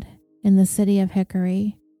Playground in the city of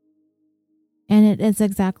Hickory. And it is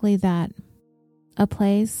exactly that, a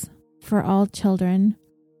place for all children,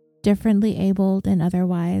 differently abled and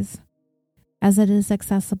otherwise, as it is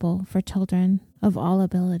accessible for children of all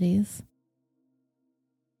abilities.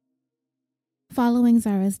 Following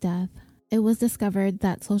Zara's death, it was discovered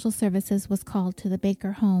that social services was called to the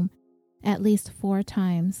Baker home at least 4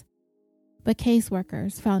 times, but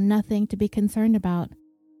caseworkers found nothing to be concerned about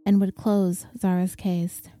and would close Zara's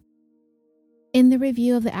case. In the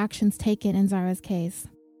review of the actions taken in Zara's case,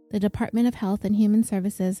 the Department of Health and Human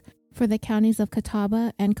Services for the counties of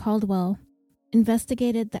Catawba and Caldwell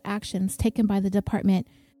investigated the actions taken by the department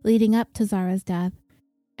leading up to Zara's death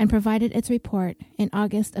and provided its report in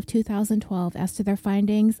August of 2012 as to their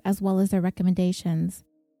findings as well as their recommendations.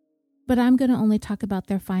 But I'm going to only talk about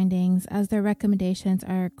their findings as their recommendations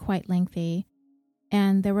are quite lengthy,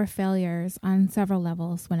 and there were failures on several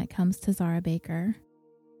levels when it comes to Zara Baker.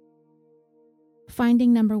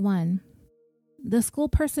 Finding number 1. The school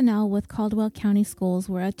personnel with Caldwell County Schools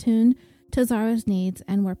were attuned to Zara's needs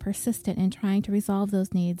and were persistent in trying to resolve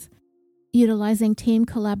those needs, utilizing team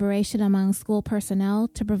collaboration among school personnel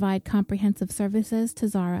to provide comprehensive services to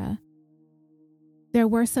Zara. There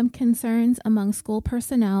were some concerns among school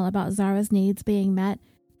personnel about Zara's needs being met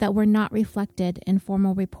that were not reflected in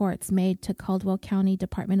formal reports made to Caldwell County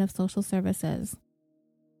Department of Social Services.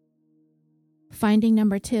 Finding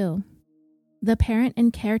number 2. The parent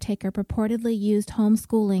and caretaker purportedly used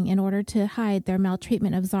homeschooling in order to hide their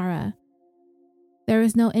maltreatment of Zara. There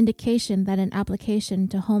is no indication that an application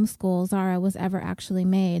to homeschool Zara was ever actually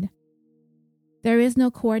made. There is no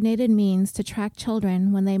coordinated means to track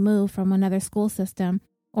children when they move from another school system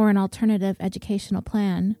or an alternative educational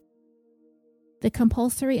plan. The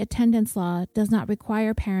compulsory attendance law does not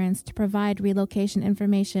require parents to provide relocation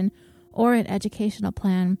information or an educational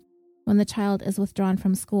plan when the child is withdrawn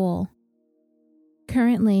from school.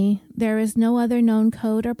 Currently, there is no other known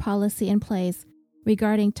code or policy in place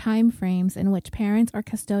regarding time frames in which parents or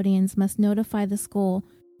custodians must notify the school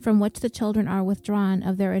from which the children are withdrawn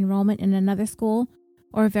of their enrollment in another school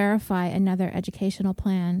or verify another educational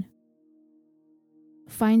plan.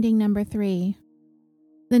 Finding number 3.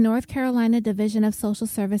 The North Carolina Division of Social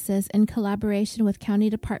Services, in collaboration with county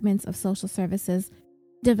departments of social services,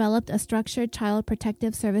 developed a structured Child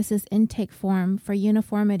Protective Services intake form for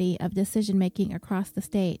uniformity of decision-making across the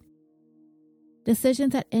state.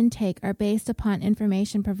 Decisions at intake are based upon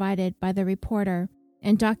information provided by the reporter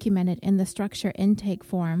and documented in the structured intake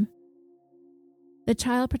form. The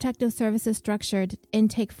Child Protective Services structured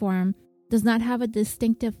intake form does not have a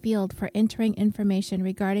distinctive field for entering information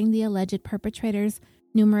regarding the alleged perpetrator's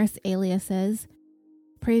numerous aliases,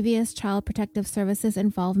 previous Child Protective Services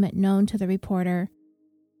involvement known to the reporter,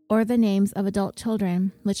 or the names of adult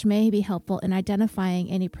children, which may be helpful in identifying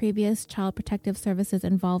any previous Child Protective Services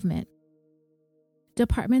involvement.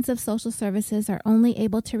 Departments of Social Services are only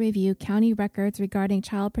able to review county records regarding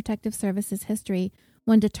Child Protective Services history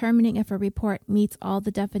when determining if a report meets all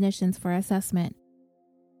the definitions for assessment.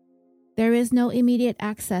 There is no immediate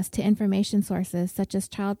access to information sources such as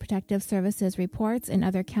Child Protective Services reports in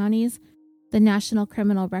other counties, the National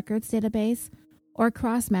Criminal Records Database, or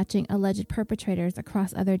cross-matching alleged perpetrators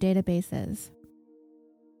across other databases.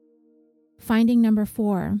 Finding number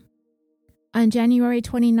 4. On January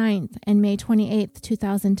 29th and May 28th,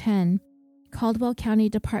 2010, Caldwell County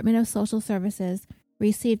Department of Social Services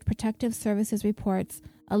received protective services reports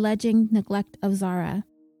alleging neglect of Zara.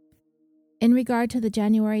 In regard to the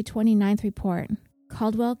January 29th report,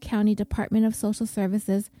 Caldwell County Department of Social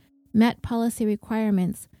Services met policy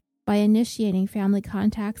requirements by initiating family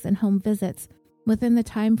contacts and home visits within the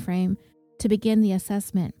time frame to begin the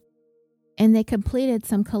assessment, and they completed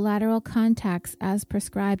some collateral contacts as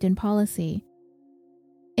prescribed in policy.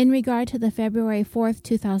 In regard to the February 4th,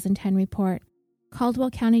 2010 report, Caldwell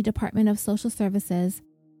County Department of Social Services,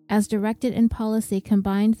 as directed in policy,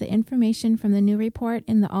 combined the information from the new report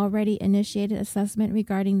in the already initiated assessment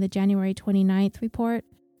regarding the January 29th report,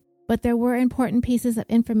 but there were important pieces of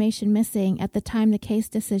information missing at the time the case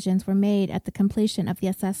decisions were made at the completion of the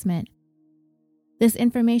assessment. This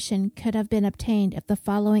information could have been obtained if the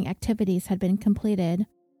following activities had been completed: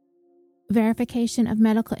 verification of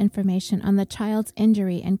medical information on the child's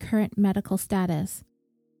injury and current medical status,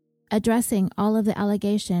 addressing all of the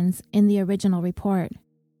allegations in the original report,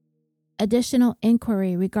 additional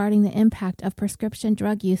inquiry regarding the impact of prescription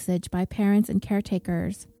drug usage by parents and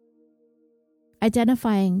caretakers,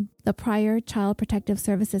 identifying the prior Child Protective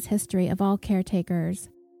Services history of all caretakers,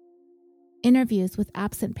 interviews with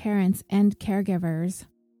absent parents and caregivers,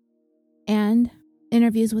 and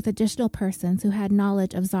interviews with additional persons who had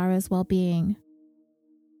knowledge of Zara's well-being.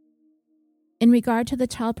 In regard to the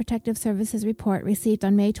Child Protective Services report received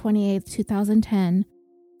on May 28, 2010,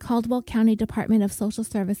 Caldwell County Department of Social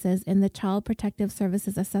Services in the Child Protective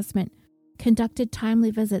Services assessment conducted timely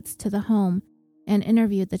visits to the home and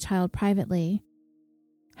interviewed the child privately.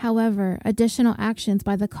 However, additional actions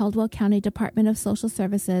by the Caldwell County Department of Social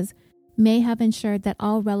Services may have ensured that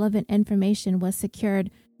all relevant information was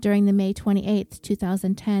secured during the May 28,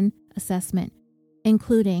 2010 assessment,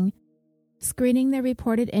 including screening the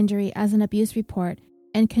reported injury as an abuse report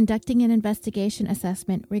and conducting an investigation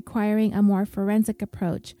assessment requiring a more forensic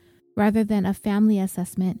approach rather than a family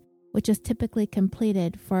assessment, which is typically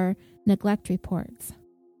completed for neglect reports.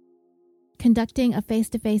 Conducting a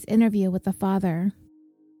face-to-face interview with the father.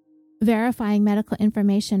 Verifying medical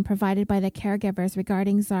information provided by the caregivers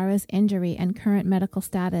regarding Zara's injury and current medical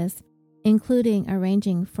status, including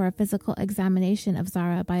arranging for a physical examination of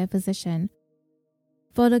Zara by a physician.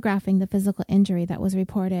 Photographing the physical injury that was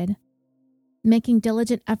reported. Making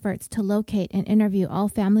diligent efforts to locate and interview all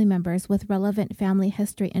family members with relevant family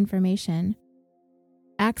history information.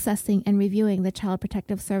 Accessing and reviewing the Child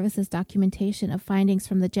Protective Services documentation of findings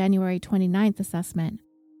from the January 29th assessment.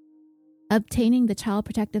 Obtaining the Child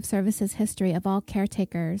Protective Services history of all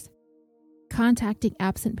caretakers. Contacting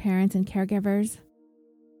absent parents and caregivers.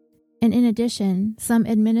 And in addition, some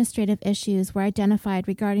administrative issues were identified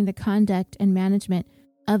regarding the conduct and management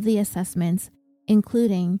of the assessments,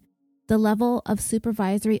 including the level of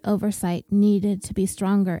supervisory oversight needed to be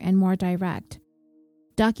stronger and more direct.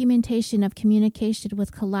 Documentation of communication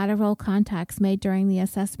with collateral contacts made during the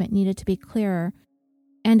assessment needed to be clearer,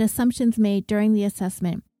 and assumptions made during the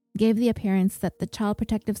assessment gave the appearance that the Child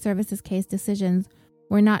Protective Services case decisions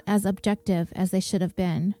were not as objective as they should have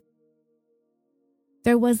been.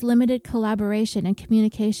 There was limited collaboration and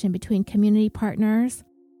communication between community partners,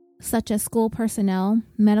 such as school personnel,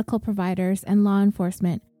 medical providers, and law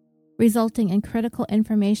enforcement, resulting in critical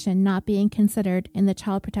information not being considered in the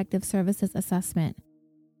Child Protective Services assessment.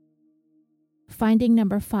 Finding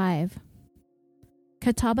number 5.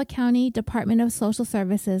 Catawba County Department of Social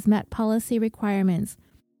Services met policy requirements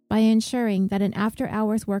by ensuring that an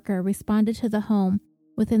after-hours worker responded to the home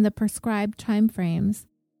within the prescribed timeframes,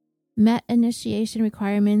 met initiation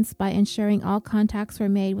requirements by ensuring all contacts were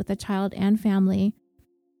made with the child and family,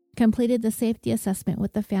 completed the safety assessment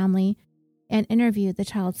with the family, and interviewed the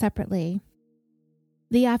child separately.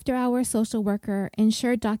 The after-hours social worker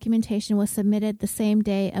ensured documentation was submitted the same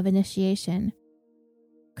day of initiation.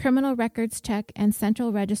 Criminal records check and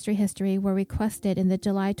central registry history were requested in the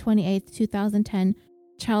July 28, 2010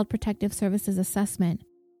 Child Protective Services assessment.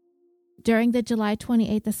 During the July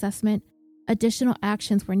 28th assessment, additional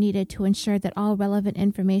actions were needed to ensure that all relevant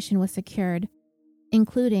information was secured,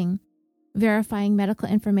 including verifying medical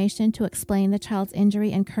information to explain the child's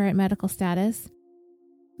injury and current medical status,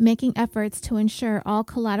 making efforts to ensure all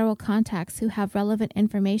collateral contacts who have relevant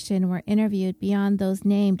information were interviewed beyond those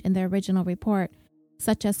named in the original report,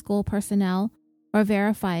 such as school personnel, or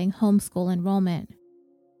verifying homeschool enrollment,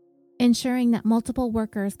 ensuring that multiple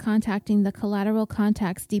workers contacting the collateral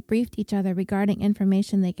contacts debriefed each other regarding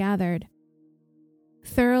information they gathered,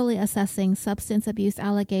 thoroughly assessing substance abuse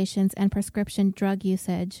allegations and prescription drug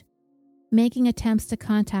usage, making attempts to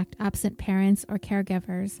contact absent parents or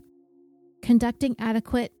caregivers, conducting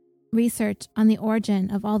adequate research on the origin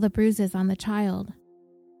of all the bruises on the child,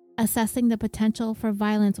 assessing the potential for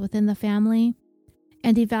violence within the family,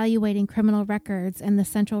 and evaluating criminal records and the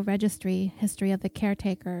central registry history of the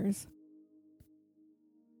caretakers.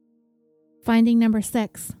 Finding number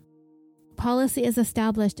 6. Policy is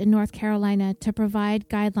established in North Carolina to provide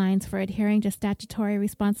guidelines for adhering to statutory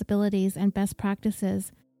responsibilities and best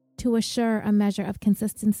practices to assure a measure of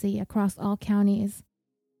consistency across all counties.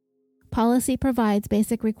 Policy provides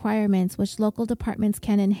basic requirements which local departments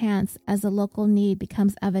can enhance as the local need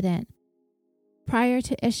becomes evident. Prior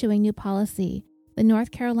to issuing new policy, the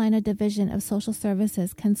North Carolina Division of Social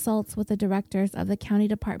Services consults with the directors of the county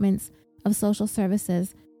departments of social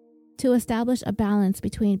services to establish a balance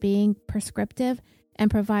between being prescriptive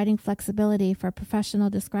and providing flexibility for professional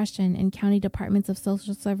discretion in county departments of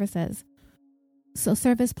social services. So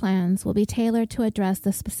service plans will be tailored to address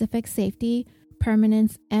the specific safety,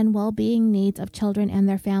 permanence, and well-being needs of children and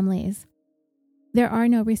their families. There are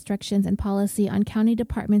no restrictions in policy on county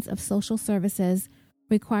departments of social services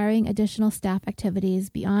requiring additional staff activities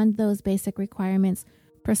beyond those basic requirements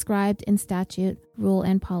prescribed in statute, rule,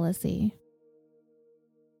 and policy.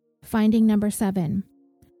 Finding number 7.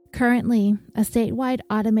 Currently, a statewide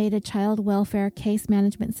automated child welfare case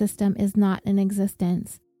management system is not in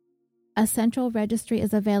existence. A central registry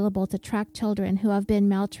is available to track children who have been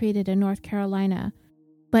maltreated in North Carolina,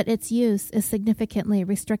 but its use is significantly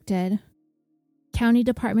restricted. County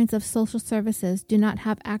departments of social services do not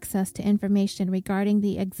have access to information regarding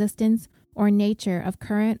the existence or nature of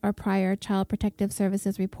current or prior Child Protective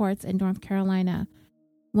Services reports in North Carolina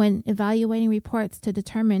when evaluating reports to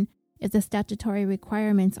determine if the statutory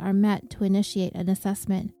requirements are met to initiate an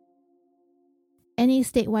assessment. Any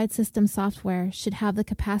statewide system software should have the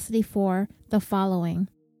capacity for the following: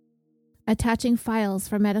 attaching files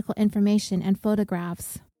for medical information and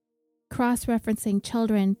photographs, cross-referencing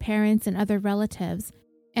children, parents, and other relatives,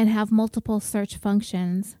 and have multiple search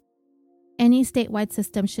functions. Any statewide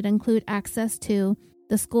system should include access to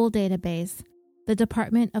the school database, the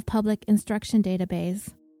Department of Public Instruction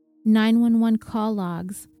database, 911 call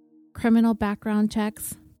logs, criminal background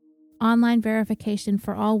checks, online verification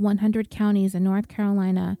for all 100 counties in North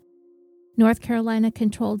Carolina, North Carolina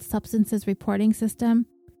Controlled Substances Reporting System,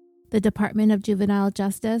 the Department of Juvenile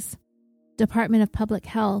Justice, Department of Public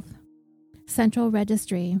Health, Central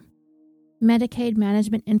Registry, Medicaid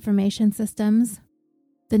Management Information Systems,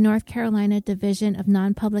 the North Carolina Division of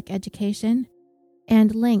Non-Public Education,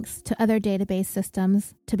 and links to other database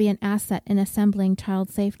systems to be an asset in assembling child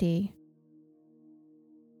safety.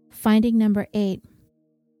 Finding number 8.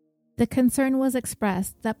 The concern was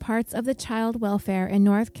expressed that parts of the child welfare in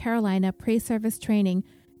North Carolina pre-service training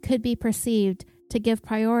could be perceived to give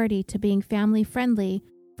priority to being family-friendly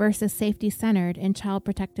versus safety-centered in Child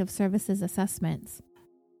Protective Services assessments.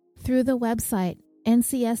 Through the website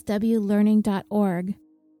ncswlearning.org,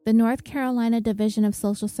 the North Carolina Division of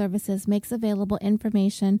Social Services makes available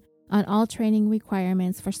information on all training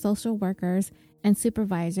requirements for social workers and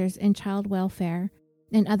supervisors in child welfare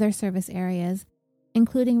and other service areas,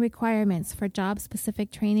 including requirements for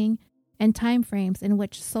job-specific training and timeframes in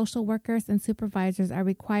which social workers and supervisors are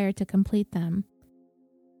required to complete them.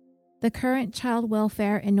 The current child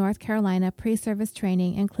welfare in North Carolina pre-service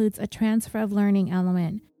training includes a transfer of learning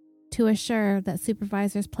element to assure that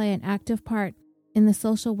supervisors play an active part in the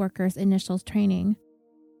social workers' initial training.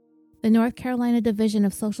 The North Carolina Division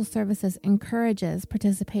of Social Services encourages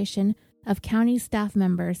participation of county staff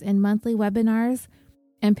members in monthly webinars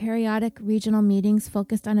and periodic regional meetings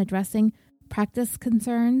focused on addressing practice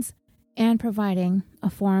concerns and providing a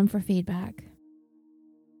forum for feedback.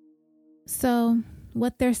 So,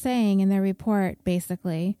 what they're saying in their report,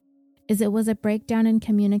 basically, is it was a breakdown in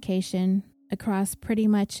communication across pretty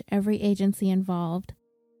much every agency involved,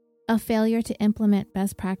 a failure to implement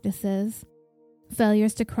best practices,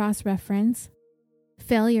 failures to cross-reference,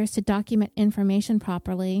 failures to document information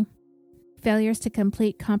properly, failures to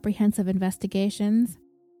complete comprehensive investigations,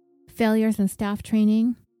 failures in staff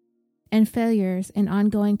training, and failures in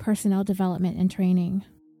ongoing personnel development and training.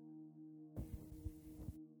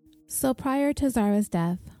 So prior to Zara's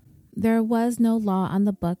death, there was no law on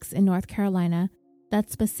the books in North Carolina that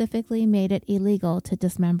specifically made it illegal to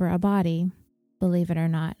dismember a body, believe it or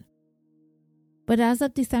not. But as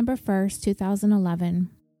of December 1st, 2011,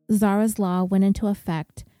 Zara's law went into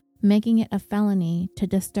effect, making it a felony to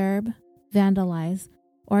disturb, vandalize,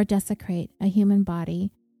 or desecrate a human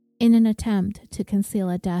body in an attempt to conceal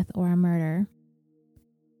a death or a murder.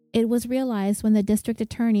 It was realized when the district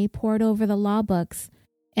attorney pored over the law books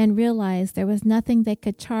and realized there was nothing they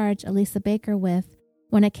could charge Elisa Baker with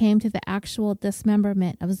when it came to the actual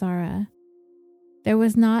dismemberment of Zara. There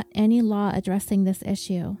was not any law addressing this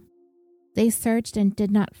issue. They searched and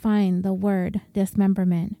did not find the word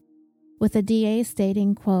dismemberment, with the DA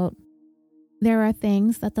stating, quote, "There are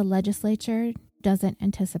things that the legislature doesn't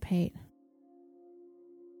anticipate."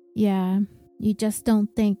 Yeah, you just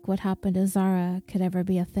don't think what happened to Zara could ever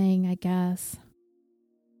be a thing, I guess.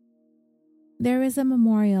 There is a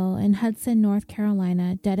memorial in Hudson, North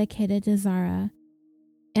Carolina, dedicated to Zara,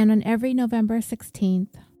 and on every November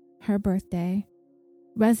 16th, her birthday,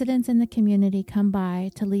 residents in the community come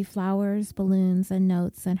by to leave flowers, balloons, and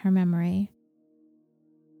notes in her memory.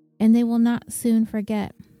 And they will not soon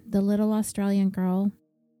forget the little Australian girl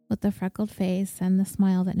with the freckled face and the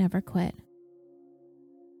smile that never quit.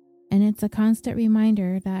 And it's a constant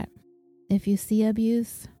reminder that if you see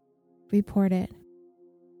abuse, report it.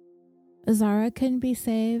 Zara couldn't be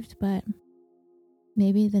saved, but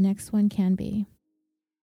maybe the next one can be.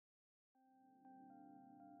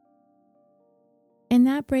 And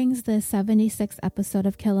that brings the 76th episode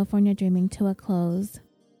of California Dreaming to a close.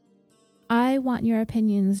 I want your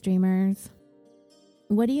opinions, dreamers.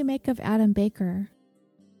 What do you make of Adam Baker?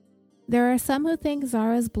 There are some who think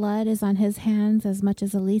Zara's blood is on his hands as much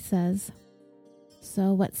as Elisa's.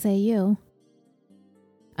 So what say you?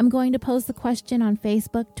 I'm going to pose the question on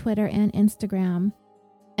Facebook, Twitter, and Instagram,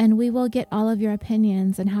 and we will get all of your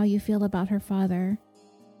opinions and how you feel about her father.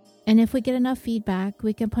 And if we get enough feedback,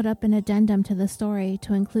 we can put up an addendum to the story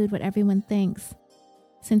to include what everyone thinks,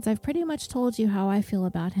 since I've pretty much told you how I feel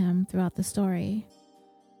about him throughout the story.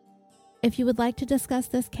 If you would like to discuss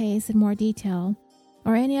this case in more detail,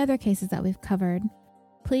 or any other cases that we've covered,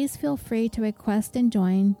 please feel free to request and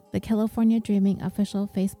join the California Dreaming official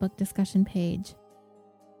Facebook discussion page.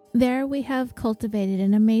 There we have cultivated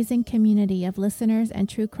an amazing community of listeners and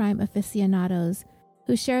true crime aficionados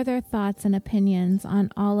who share their thoughts and opinions on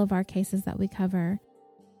all of our cases that we cover,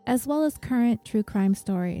 as well as current true crime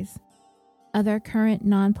stories, other current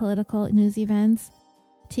non-political news events,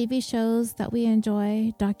 TV shows that we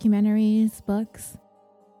enjoy, documentaries, books.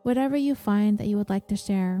 Whatever you find that you would like to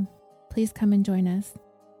share, please come and join us.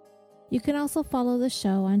 You can also follow the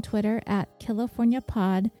show on Twitter at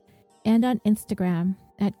CaliforniaPod and on Instagram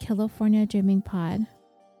at California Dreaming Pod.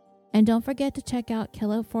 And don't forget to check out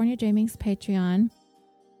California Dreaming's Patreon.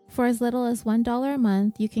 For as little as $1 a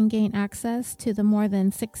month, you can gain access to the more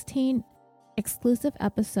than 16 exclusive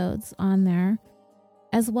episodes on there,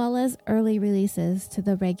 as well as early releases to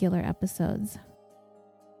the regular episodes.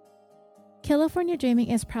 California Dreaming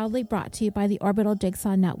is proudly brought to you by the Orbital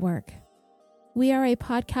Jigsaw Network. We are a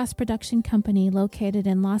podcast production company located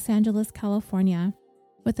in Los Angeles, California,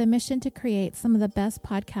 with a mission to create some of the best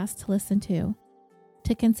podcasts to listen to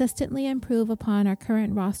consistently improve upon our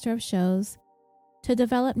current roster of shows, to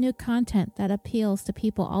develop new content that appeals to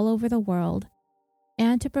people all over the world,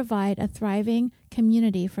 and to provide a thriving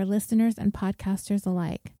community for listeners and podcasters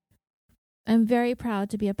alike. I'm very proud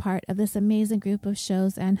to be a part of this amazing group of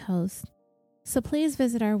shows and hosts. So please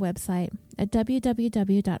visit our website at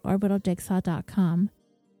www.orbitaljigsaw.com.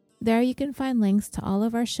 There you can find links to all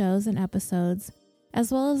of our shows and episodes,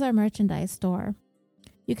 as well as our merchandise store.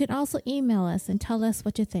 You can also email us and tell us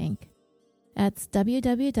what you think. That's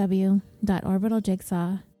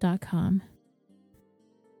www.orbitaljigsaw.com.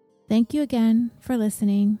 Thank you again for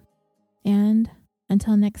listening, and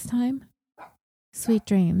until next time, sweet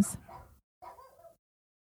dreams.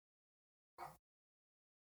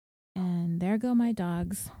 And there go my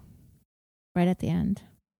dogs, right at the end.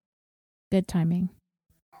 Good timing.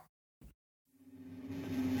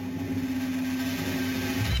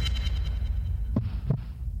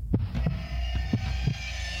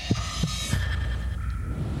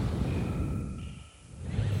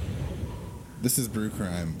 This is Brew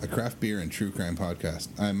Crime, a craft beer and true crime podcast.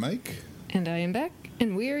 I'm Mike. And I am Beck,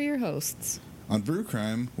 and we are your hosts. On Brew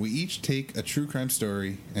Crime, we each take a true crime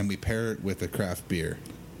story and we pair it with a craft beer.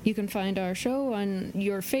 You can find our show on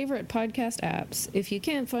your favorite podcast apps. If you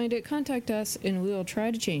can't find it, contact us and we will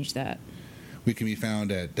try to change that. We can be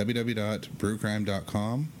found at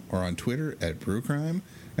www.brewcrime.com or on Twitter at brewcrime,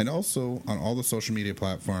 and also on all the social media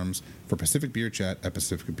platforms for Pacific Beer Chat at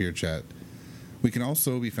Pacific Beer Chat. We can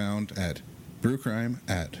also be found at brewcrime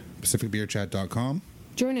at pacificbeerchat.com.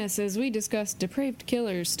 Join us as we discuss depraved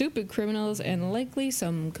killers, stupid criminals, and likely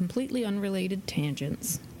some completely unrelated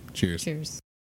tangents. Cheers. Cheers.